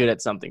they're not good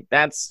at something.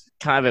 That's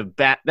kind of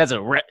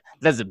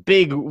that's a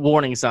big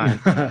warning sign.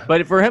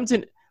 But for him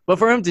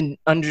to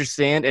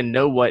understand and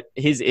know what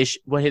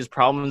his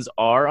problems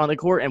are on the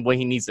court and what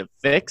he needs to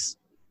fix,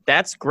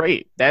 that's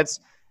great.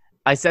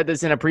 I said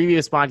this in a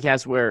previous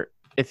podcast where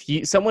if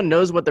someone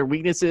knows what their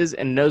weakness is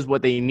and knows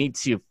what they need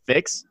to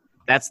fix,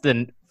 that's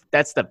the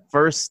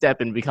first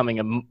step in becoming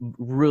a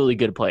really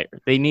good player.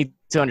 They need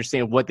to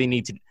understand what they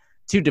need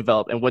to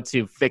develop and what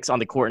to fix on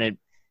the court. And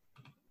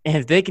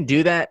if they can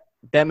do that,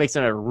 that makes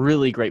them a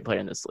really great player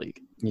in this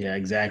league. Yeah,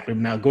 exactly.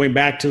 Now, going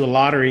back to the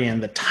lottery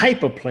and the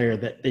type of player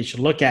that they should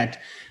look at,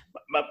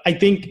 I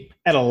think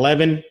at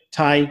 11,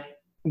 Ty,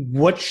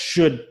 what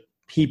should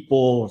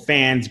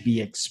fans be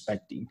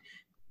expecting?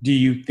 Do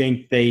you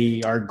think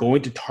they are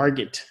going to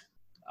target,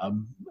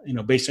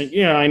 based on,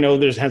 I know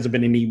there hasn't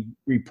been any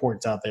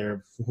reports out there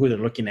of who they're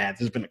looking at.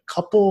 There's been a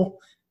couple,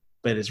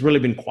 but it's really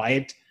been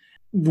quiet.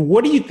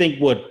 what do you think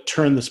would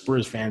turn the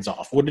Spurs fans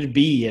off? Would it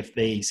be if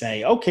they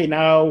say, okay,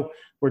 now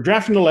we're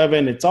drafting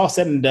 11, it's all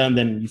said and done,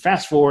 then you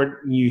fast forward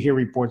and you hear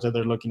reports that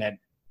they're looking at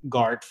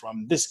guard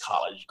from this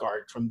college,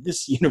 guard from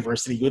this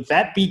university? Would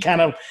that be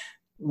kind of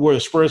where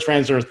Spurs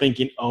fans are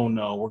thinking, oh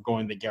no, we're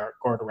going the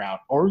guard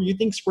route? Or you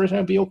think Spurs fans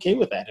would be okay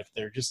with that if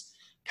they're just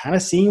kind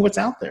of seeing what's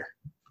out there?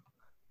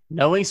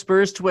 Knowing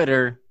Spurs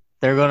Twitter,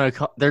 they're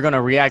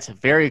gonna react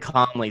very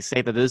calmly,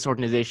 say that this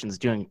organization is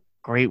doing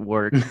great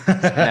work,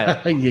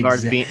 that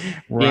guards being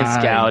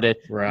scouted.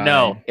 Right.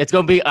 No, it's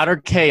going to be utter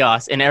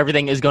chaos, and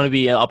everything is going to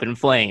be up in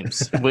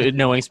flames with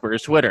knowing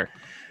Spurs Twitter.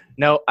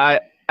 No, I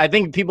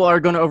think people are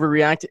going to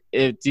overreact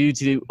due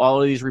to all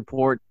of these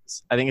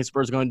reports. I think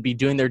Spurs are going to be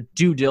doing their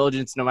due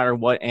diligence no matter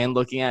what and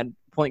looking at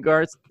point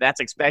guards. That's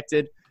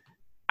expected.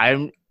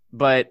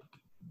 But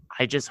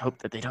I just hope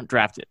that they don't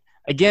draft it.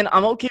 Again,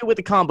 I'm okay with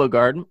the combo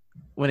guard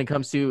when it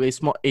comes to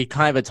a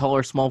kind of a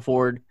taller small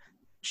forward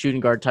shooting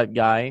guard type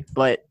guy,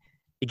 but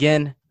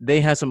again,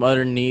 they have some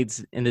other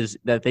needs in this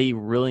that they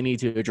really need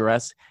to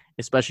address,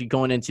 especially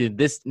going into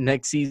this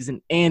next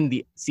season and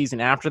the season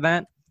after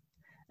that.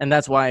 And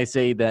that's why I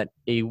say that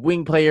a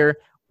wing player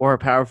or a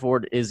power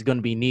forward is going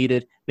to be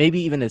needed. Maybe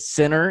even a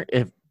center,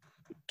 if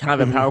kind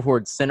of a power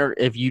forward center,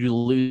 if you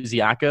lose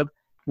Jakob.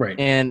 Right.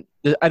 And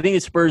I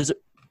think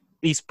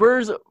the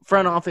Spurs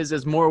front office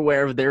is more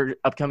aware of their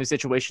upcoming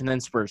situation than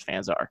Spurs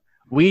fans are.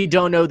 We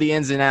don't know the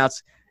ins and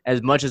outs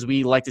as much as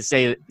we like to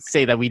say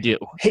that we do.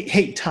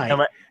 Hey, Ty.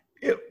 I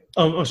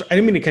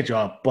didn't mean to cut you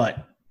off,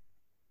 but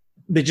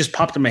they just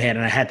popped in my head,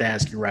 and I had to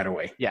ask you right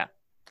away. Yeah.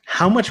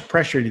 How much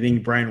pressure do you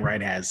think Brian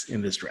Wright has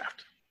in this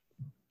draft?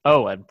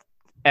 Oh, a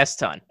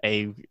S-ton.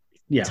 A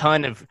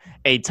ton of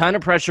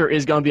pressure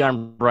is going to be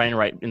on Brian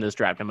Wright in this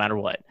draft, no matter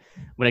what.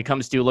 When it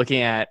comes to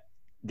looking at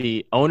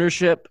the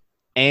ownership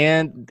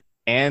and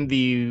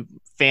the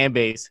fan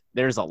base,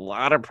 there's a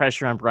lot of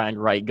pressure on Brian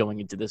Wright going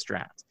into this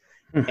draft.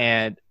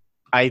 And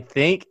I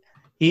think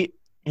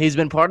he's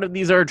been part of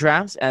these other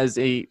drafts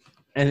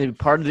and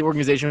part of the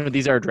organization with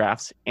these other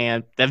drafts,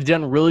 and they've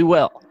done really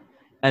well.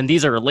 And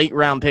these are late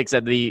round picks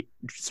that the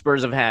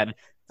Spurs have had,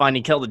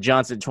 finding Keldon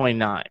Johnson at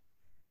 29.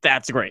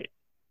 That's great.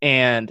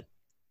 And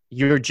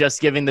you're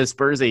just giving the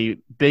Spurs a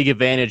big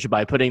advantage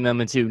by putting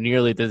them into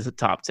nearly the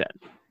top 10.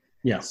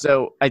 Yeah.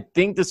 So I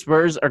think the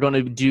Spurs are going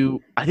to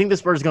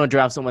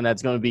draft someone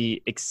that's going to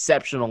be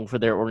exceptional for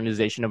their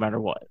organization no matter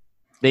what.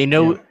 They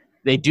know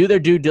they do their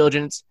due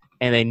diligence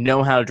and they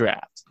know how to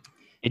draft.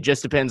 It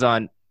just depends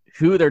on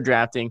who they're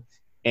drafting.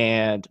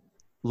 And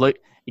look,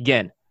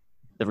 again,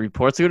 the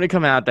reports are going to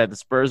come out that the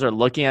Spurs are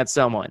looking at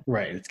someone.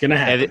 Right. It's going to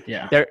happen.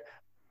 Yeah.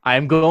 I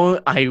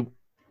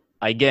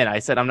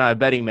said I'm not a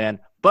betting man,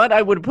 but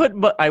I would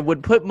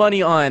put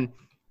money on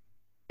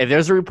if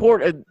there's a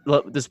report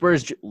the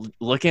Spurs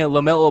looking at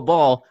LaMelo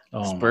Ball,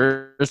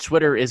 Spurs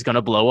Twitter is going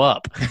to blow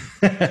up.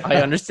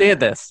 I understand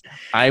this.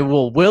 I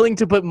will willing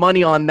to put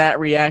money on that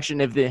reaction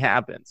if it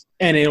happens.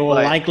 And it will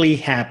likely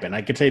happen.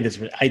 I could say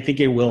this. I think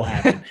it will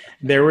happen.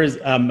 There was,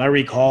 I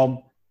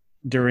recall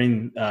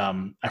during,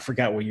 I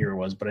forgot what year it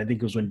was, but I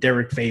think it was when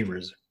Derek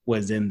Favors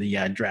was in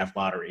the draft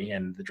lottery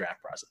and the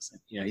draft process.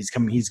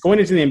 He's going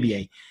into the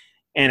NBA.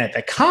 And at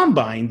the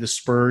combine, the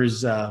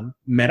Spurs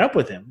met up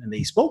with him and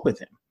they spoke with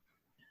him.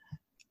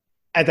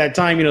 At that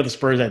time, the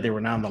Spurs, that they were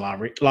not in the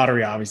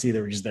lottery, obviously, they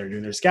were just there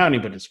doing their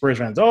scouting. But the Spurs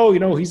fans,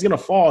 he's going to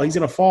fall. He's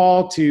going to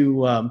fall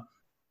to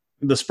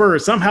the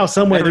Spurs. Somehow,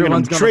 someway, they're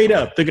going to trade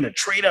up. They're going to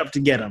trade up to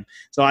get him.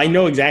 So I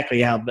know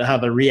exactly how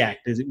the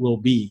react it will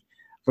be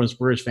from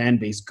Spurs fan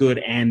base, good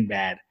and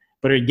bad.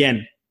 But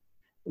again,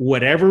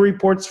 whatever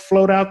reports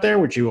float out there,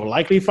 which you will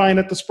likely find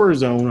at the Spurs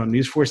Zone on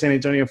News 4 San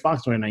Antonio,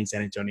 Fox 29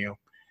 San Antonio,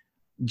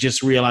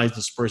 just realize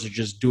the Spurs are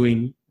just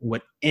doing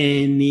what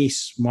any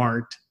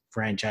smart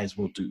franchise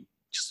will do.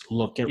 Just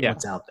look at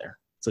what's out there.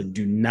 So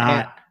do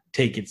not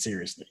take it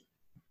seriously.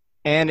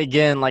 And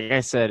again, like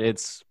I said,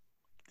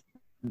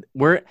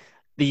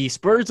 the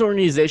Spurs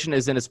organization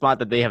is in a spot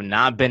that they have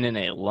not been in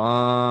a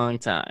long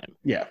time.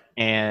 Yeah.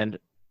 And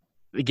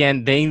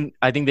again,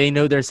 I think they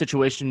know their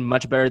situation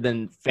much better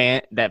than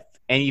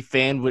any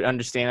fan would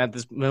understand at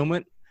this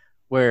moment,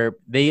 where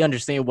they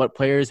understand what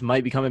players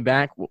might be coming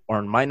back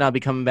or might not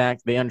be coming back.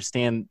 They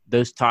understand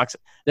those talks.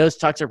 Those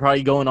talks are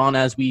probably going on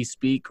as we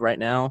speak right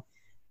now.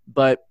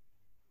 But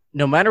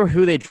no matter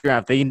who they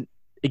draft, they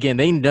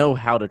know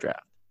how to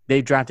draft.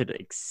 They've drafted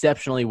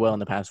exceptionally well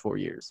in the past 4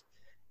 years.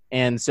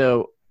 And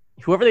so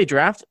whoever they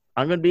draft,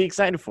 I'm going to be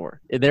excited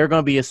for. They're going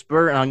to be a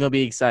Spur, and I'm going to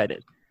be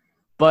excited.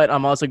 But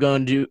I'm also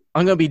going to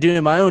be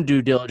doing my own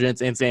due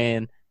diligence and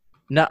saying,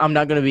 no, I'm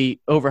not going to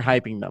be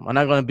overhyping them. I'm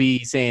not going to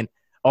be saying,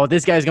 oh,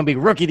 this guy's going to be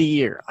rookie of the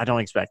year. I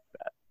don't expect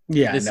that.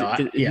 Yeah,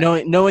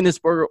 knowing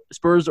the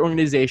Spurs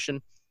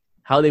organization,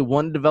 how they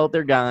want to develop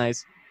their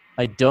guys,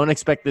 I don't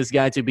expect this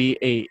guy to be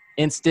a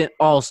instant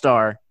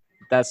all-star.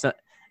 That's not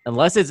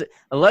unless it's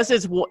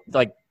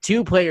like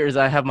two players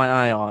I have my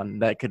eye on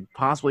that could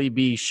possibly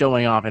be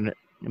showing off and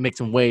make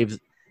some waves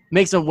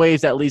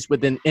at least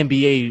within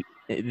the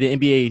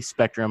NBA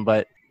spectrum.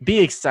 But be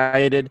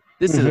excited.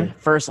 This is a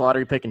first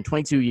lottery pick in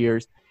 22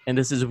 years, and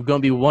this is going to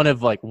be one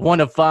of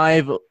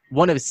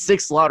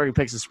 6 lottery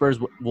picks the Spurs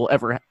will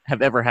ever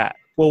had.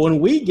 Well, when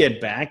we get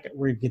back,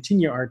 we're going to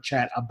continue our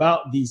chat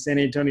about the San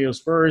Antonio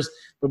Spurs.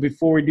 But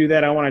before we do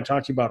that, I want to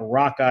talk to you about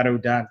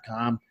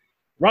RockAuto.com.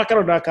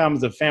 RockAuto.com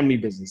is a family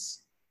business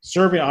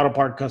serving auto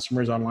part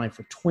customers online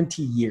for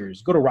 20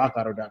 years. Go to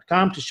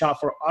RockAuto.com to shop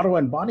for auto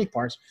and body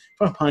parts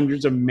from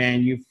hundreds of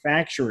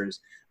manufacturers.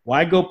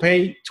 Why go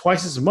pay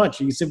twice as much?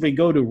 You can simply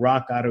go to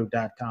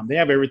RockAuto.com. They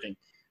have everything.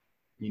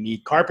 You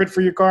need carpet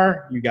for your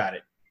car? You got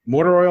it.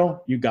 Motor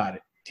oil? You got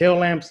it. Tail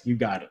lamps? You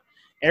got it.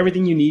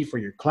 Everything you need for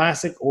your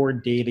classic or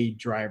daily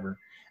driver.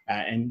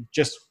 And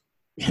just,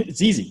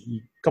 it's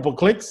easy. A couple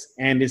clicks,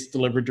 and it's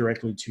delivered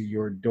directly to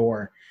your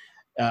door.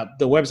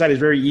 The website is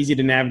very easy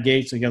to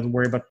navigate, so you don't have to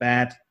worry about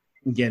that.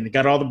 Again, they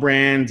got all the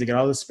brands, they got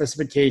all the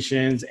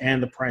specifications,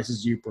 and the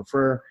prices you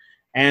prefer.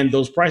 And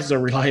those prices are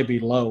reliably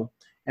low,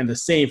 and the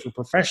same for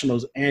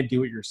professionals and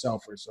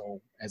do-it-yourselfers.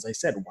 So, as I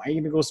said, why are you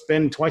going to go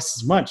spend twice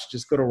as much?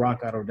 Just go to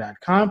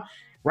rockauto.com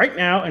right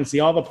now and see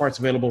all the parts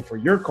available for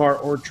your car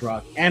or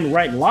truck, and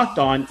write Locked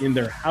On in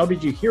their How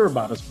Did You Hear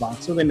About Us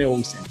box so they know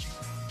we sent you.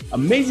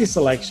 Amazing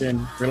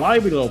selection,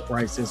 reliably low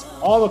prices,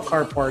 all the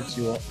car parts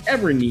you will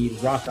ever need,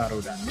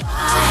 rockauto.com.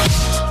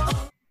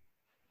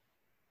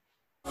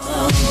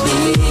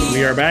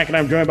 We are back, and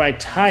I'm joined by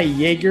Ty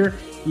Yeager.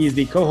 He's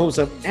the co-host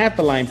of At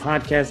the Line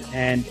podcast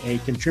and a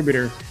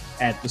contributor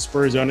at the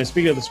Spurs Zone. And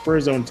speaking of the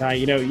Spurs Zone, Ty,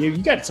 you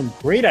got some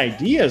great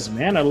ideas,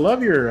 man. I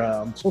love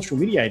your social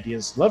media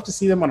ideas. Love to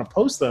see them on a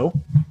post, though.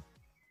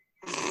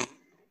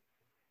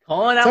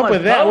 Calling out What's up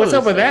with that? What's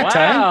up with that,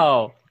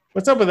 Ty?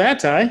 What's up with that,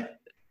 Ty?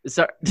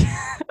 Sorry.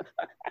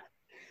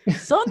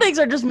 Some things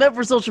are just meant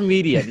for social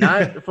media,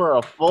 not for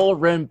a full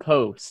run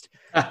post.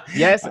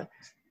 Yes,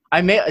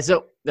 I know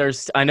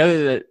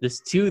that there's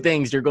 2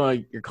 things you're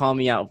calling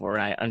me out for,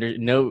 and I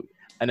know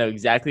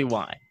exactly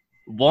why.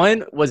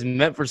 One was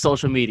meant for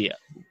social media.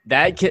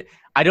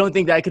 I don't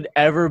think that could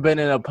ever been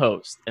in a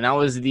post, and that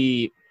was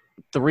the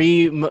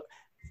 3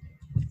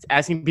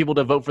 asking people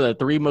to vote for the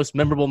 3 most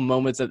memorable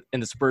moments in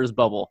the Spurs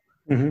bubble.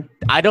 Mm-hmm.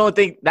 I don't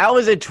think that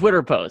was a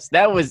Twitter post.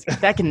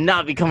 That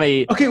cannot become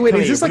a okay. Wait,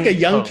 is this like a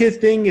young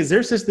kid thing? Is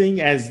there such thing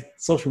as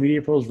social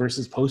media posts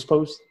versus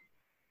post?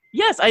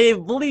 Yes, I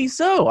believe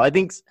so. I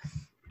think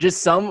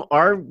just some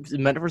are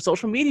meant for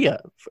social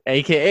media,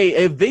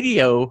 aka a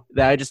video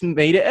that I just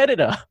made an edit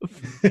of.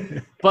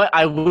 But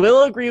I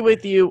will agree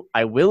with you.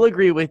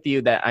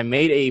 That I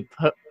made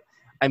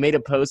a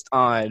post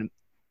on.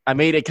 I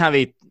made a kind of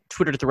a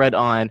Twitter thread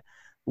on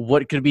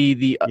what could be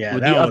the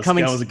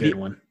upcoming. That was a good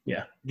one.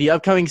 Yeah, the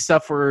upcoming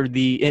stuff for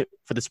the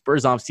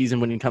Spurs off season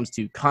when it comes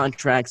to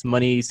contracts,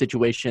 money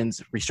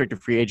situations, restricted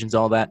free agents,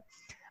 all that.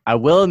 I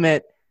will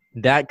admit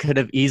that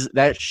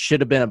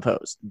should have been a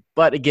post.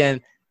 But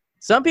again,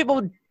 some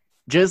people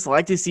just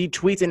like to see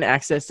tweets and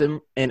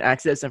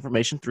access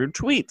information through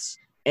tweets.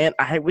 And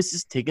I was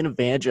just taking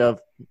advantage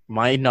of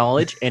my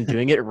knowledge and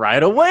doing it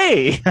right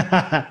away.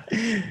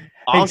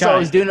 Also, I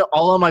was doing it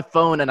all on my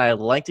phone, and I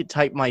like to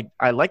type my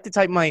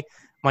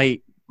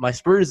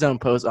Spurs Zone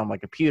post on my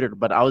computer,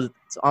 but I was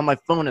on my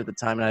phone at the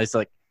time, and I was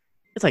like,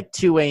 it's like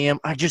 2 a.m.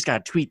 I just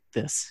got to tweet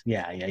this.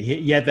 Yeah.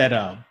 You had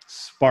that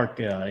spark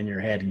in your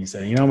head, and you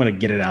said, I'm going to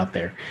get it out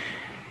there.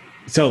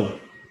 So,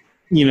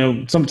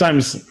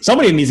 sometimes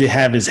somebody needs to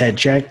have his head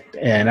checked,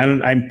 and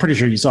I'm pretty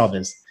sure you saw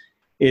this,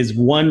 is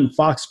one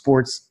Fox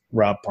Sports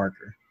Rob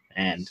Parker.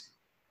 And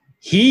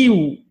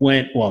he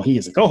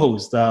is a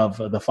co-host of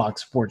the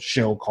Fox Sports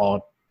show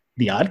called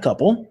The Odd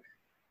Couple,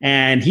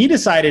 and he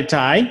decided,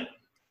 Ty,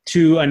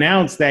 to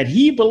announce that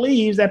he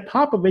believes that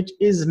Popovich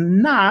is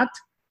not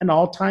an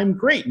all-time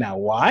great. Now,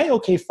 why?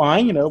 Okay,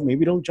 fine.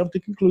 Maybe don't jump to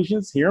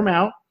conclusions. Hear him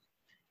out.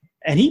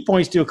 And he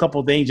points to a couple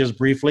of things just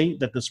briefly,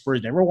 that the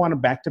Spurs never won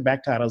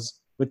back-to-back titles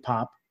with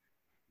Pop,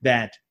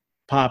 that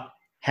Pop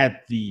had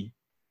the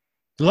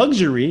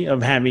luxury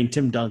of having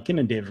Tim Duncan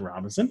and David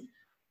Robinson,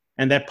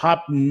 and that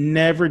Pop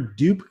never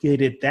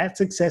duplicated that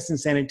success in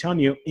San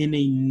Antonio in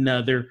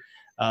another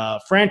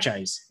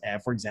franchise.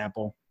 For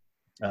example,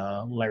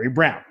 Larry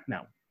Brown.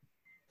 Now,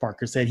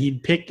 Parker said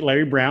he'd pick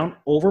Larry Brown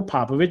over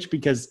Popovich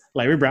because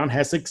Larry Brown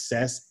has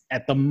success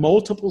at the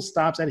multiple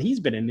stops that he's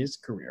been in his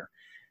career.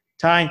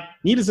 Ty,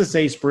 needless to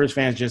say, Spurs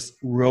fans just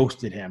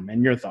roasted him.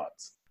 And your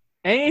thoughts?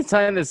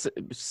 Anytime that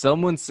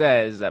someone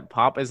says that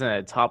Pop isn't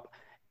a top,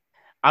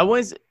 I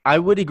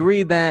would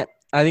agree that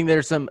I think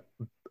there's some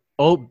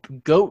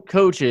GOAT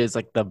coaches,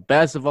 like the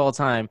best of all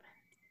time,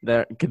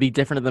 that could be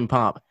different than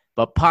Pop.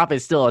 But Pop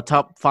is still a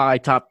top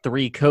 5, top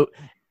 3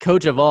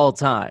 coach of all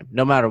time,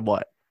 no matter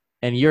what.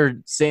 And you're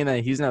saying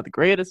that he's not the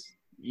greatest?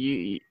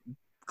 You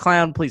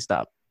clown, please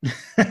stop.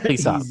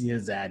 Please stop. Easy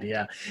as that,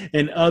 yeah.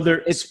 And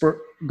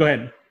go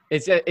ahead.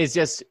 It's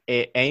just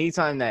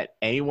anytime that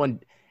anyone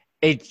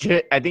I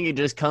think it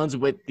just comes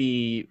with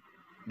the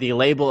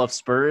label of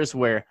Spurs,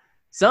 where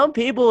some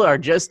people are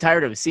just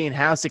tired of seeing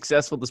how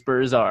successful the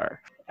Spurs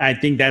are. I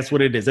think that's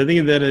what it is. I think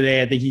at the end of the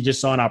day, I think he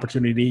just saw an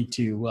opportunity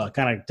to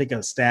kind of take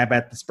a stab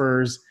at the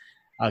Spurs,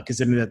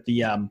 considering that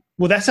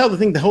that's how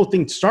the whole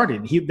thing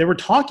started. They were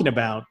talking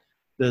about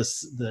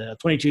the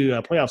 22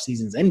 playoff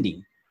season's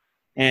ending.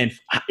 And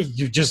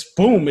you just,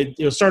 boom, it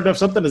started off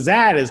something as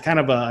that as kind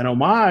of an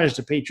homage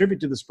to pay tribute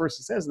to the Spurs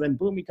success. And then,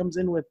 boom, he comes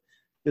in with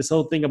this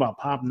whole thing about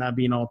Pop not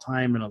being all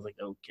time. And I was like,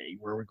 okay,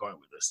 where are we going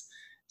with this?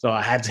 So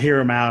I had to hear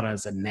him out. And I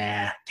said,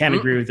 nah, can't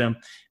agree with him,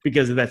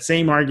 because of that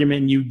same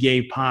argument you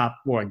gave Pop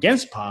or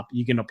against Pop,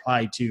 you can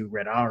apply to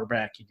Red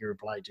Auerbach, you can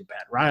apply to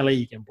Pat Riley,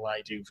 you can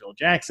apply to Phil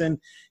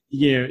Jackson.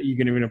 You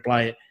can even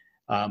apply it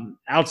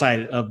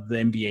outside of the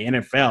NBA,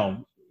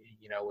 NFL,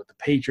 with the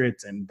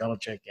Patriots and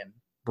Belichick and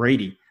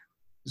Brady.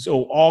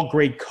 So all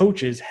great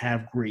coaches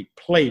have great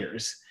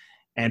players.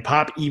 And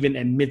Pop even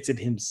admits it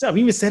himself.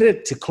 He even said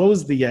it to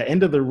close the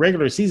end of the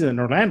regular season in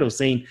Orlando,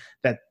 saying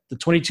that the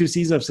 22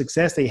 season of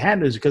success they had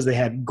was because they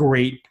had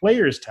great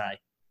players, Ty.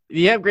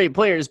 You have great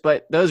players,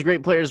 but those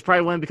great players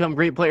probably wouldn't become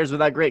great players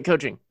without great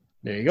coaching.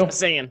 There you go. Just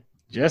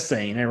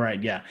saying. All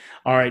right, yeah.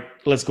 All right,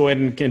 let's go ahead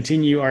and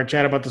continue our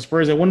chat about the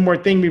Spurs. And one more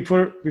thing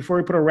before we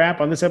put a wrap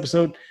on this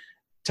episode,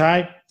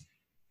 Ty,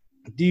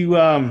 do you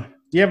have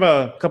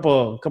a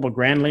couple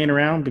grand laying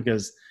around?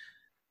 Because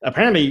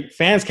apparently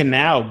fans can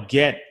now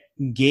get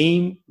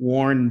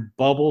game-worn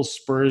bubble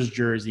Spurs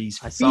jerseys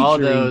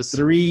featuring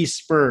 3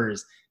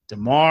 Spurs,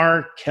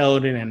 DeMar,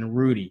 Keldon, and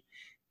Rudy.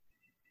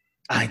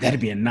 That'd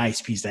be a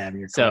nice piece to have in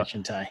your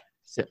collection, Ty.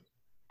 So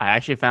I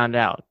actually found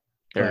out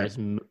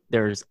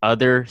there's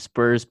other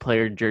Spurs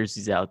player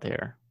jerseys out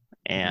there,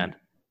 and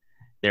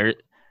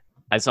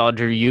I saw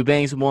Drew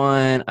Eubanks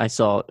one. I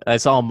saw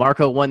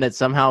Marco one that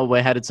somehow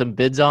had some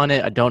bids on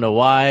it. I don't know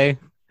why.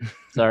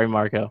 Sorry,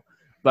 Marco.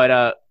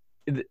 But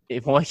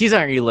he's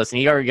not going to listen.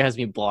 He already has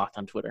me blocked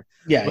on Twitter.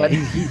 Yeah, but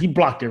he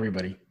blocked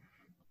everybody.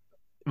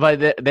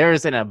 But there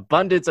is an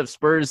abundance of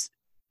Spurs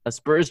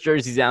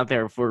jerseys out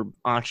there for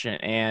auction,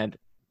 and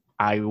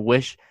I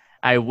wish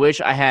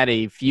I had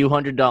a few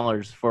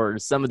 $100s for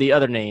some of the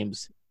other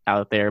names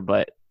out there.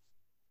 But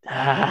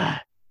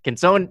can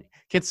someone,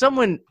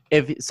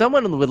 if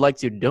someone would like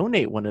to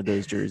donate one of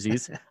those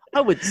jerseys,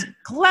 I would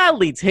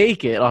gladly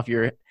take it off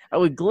your. I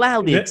would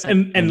gladly accept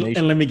and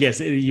let me guess,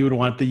 you would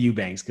want the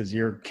Eubanks because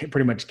you're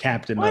pretty much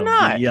captain of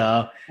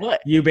the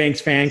Eubanks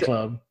fan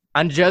club.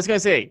 I'm just gonna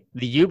say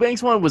the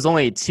Eubanks one was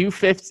only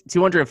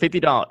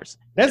 $250.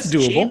 That's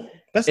doable.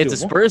 It's a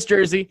Spurs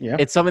jersey. Yeah.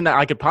 It's something that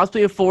I could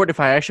possibly afford if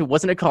I actually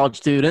wasn't a college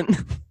student.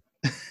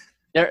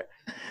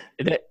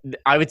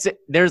 I would say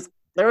there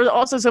were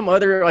also some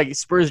other like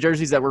Spurs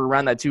jerseys that were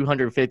around that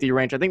 250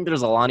 range. I think there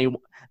was a Lonnie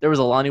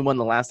one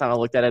the last time I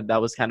looked at it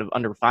that was kind of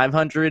under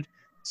 500.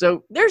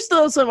 So there's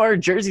still some other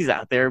jerseys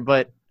out there,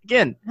 but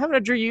again, having a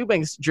Drew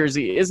Eubanks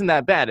jersey isn't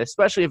that bad,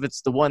 especially if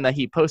it's the one that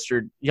he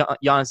posted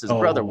Giannis's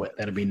brother with.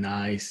 That'd be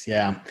nice,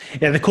 yeah.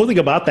 The cool thing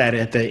about that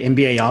at the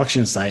NBA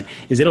auction site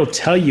is it'll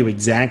tell you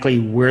exactly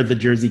where the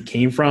jersey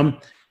came from.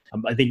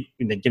 I think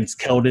against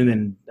Keldon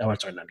and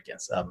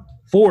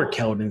for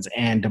Keldon's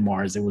and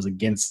DeMar's, it was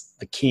against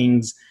the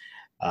Kings.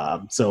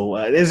 So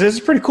it's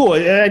pretty cool.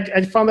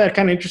 I found that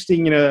kind of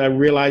interesting,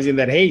 realizing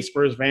that, hey,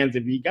 Spurs fans,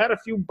 if you got a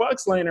few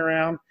bucks laying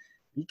around,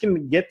 you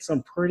can get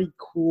some pretty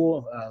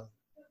cool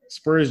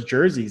Spurs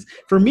jerseys.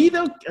 For me,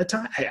 though,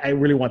 I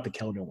really want the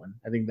Keldon one.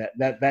 I think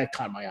that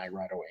caught my eye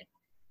right away.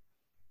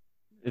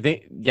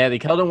 The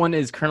Keldon one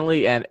is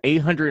currently at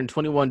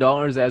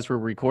 $821 as we're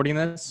recording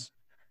this.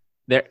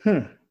 But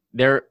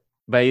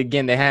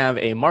again, they have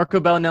a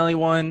Marco Bellinelli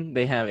one.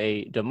 They have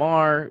a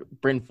DeMar,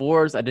 Bryn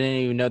Forbes. I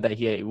didn't even know that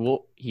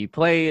he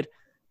played.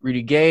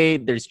 Rudy Gay.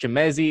 There's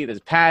Chemezi.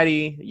 There's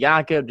Patty.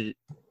 Jakob.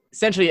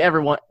 Essentially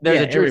everyone.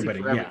 There's a jersey for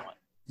everyone.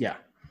 Yeah,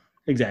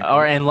 exactly.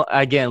 And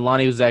again,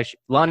 Lonnie's is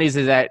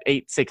at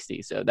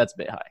 $860, so that's a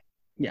bit high.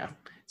 Yeah.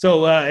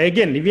 So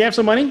again, if you have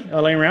some money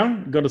laying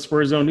around, go to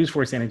Spurs Zone News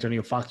for San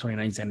Antonio,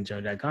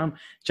 Fox29SanAntonio.com.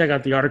 Check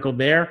out the article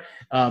there.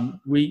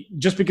 We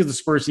just because the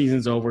Spurs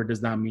season's over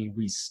does not mean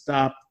we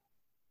stop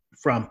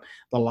from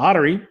the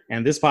lottery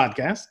and this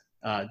podcast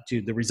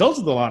to the results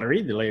of the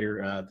lottery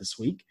later this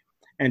week,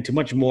 and to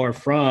much more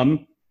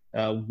from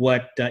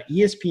what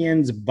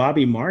ESPN's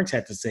Bobby Marks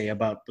had to say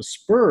about the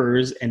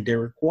Spurs and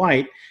Derek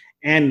White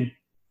and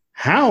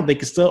how they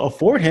can still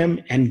afford him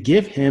and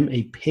give him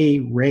a pay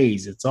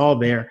raise. It's all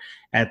there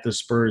at the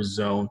Spurs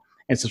Zone.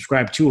 And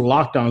subscribe to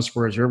Locked On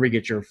Spurs wherever you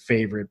get your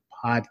favorite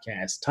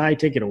podcast. Ty,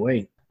 take it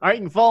away. All right,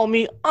 you can follow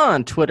me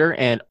on Twitter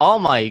and all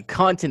my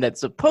content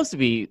that's supposed to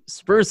be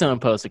Spurs Zone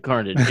posts,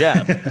 according to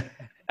Jeff.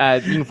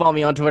 You can follow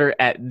me on Twitter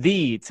at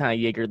the Ty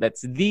Yeager.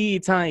 That's the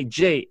Ty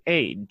Jager.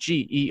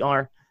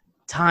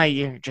 Ty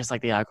Yeager, just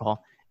like the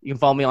alcohol. You can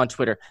follow me on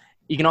Twitter.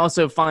 You can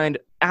also find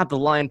at the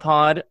Line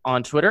Pod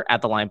on Twitter,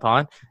 at the Line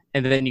Pod.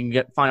 And then you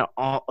can find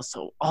all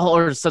sorts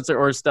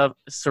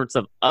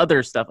of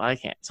other stuff. I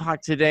can't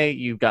talk today.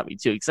 You've got me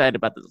too excited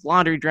about this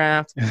laundry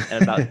draft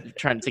and about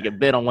trying to take a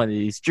bid on one of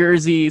these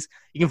jerseys.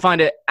 You can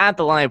find it at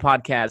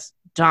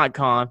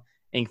thelionpodcast.com,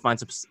 and you can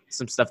find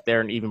some stuff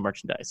there and even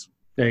merchandise.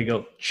 There you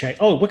go. Check.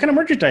 Oh, what kind of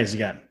merchandise you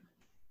got?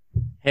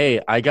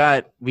 Hey,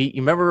 you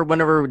remember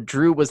whenever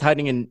Drew was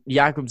hiding in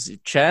Jakob's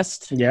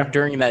chest? Yeah.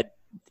 During that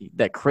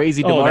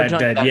crazy DeMar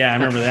jump? Yeah, I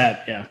remember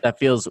that. Yeah. That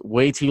feels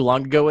way too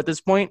long ago at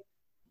this point.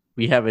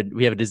 We have a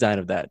design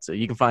of that, so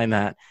you can find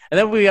that. And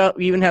then we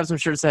even have some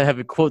shirts that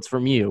have quotes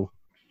from you.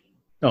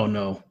 Oh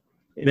no!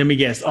 Let me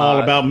guess.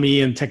 All about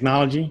me and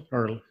technology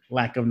or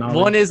lack of knowledge.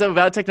 One is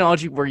about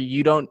technology where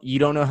you don't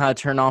know how to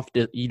turn off.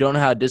 You don't know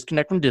how to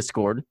disconnect from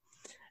Discord.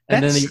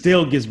 And that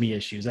still gives me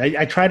issues.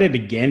 I tried it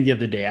again the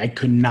other day. I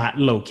could not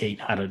locate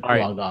how to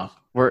log off.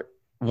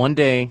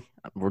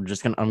 I'm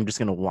just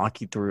gonna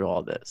walk you through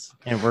all this,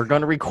 and we're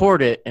gonna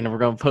record it, and we're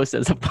gonna post it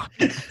as a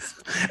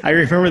podcast. I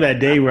remember that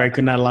day where I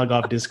could not log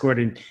off Discord,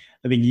 and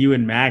I think you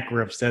and Mac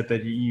were upset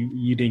that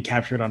you didn't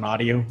capture it on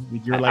audio.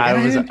 You're like,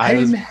 I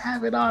didn't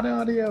have it on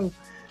audio.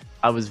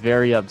 I was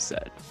very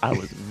upset. I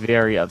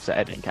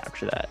didn't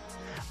capture that.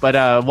 But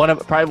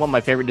probably one of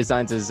my favorite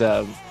designs is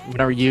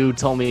whenever you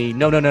told me,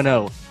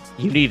 no,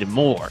 you needed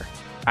more.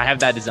 I have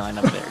that design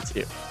up there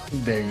too.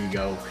 There you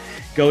go.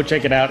 Go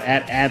check it out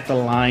at the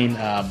line.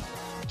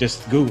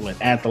 Just Google it,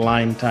 at the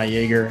line Ty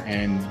Yeager,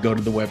 and go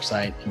to the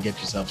website and get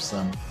yourself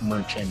some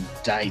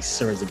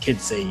merchandise, or as the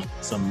kids say,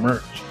 some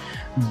merch.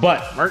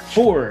 But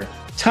for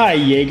Ty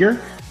Yeager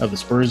of the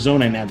Spurs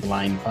Zone and At the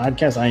Line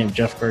podcast, I am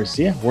Jeff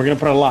Garcia. We're going to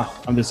put a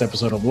lock on this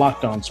episode of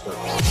Locked On Spurs.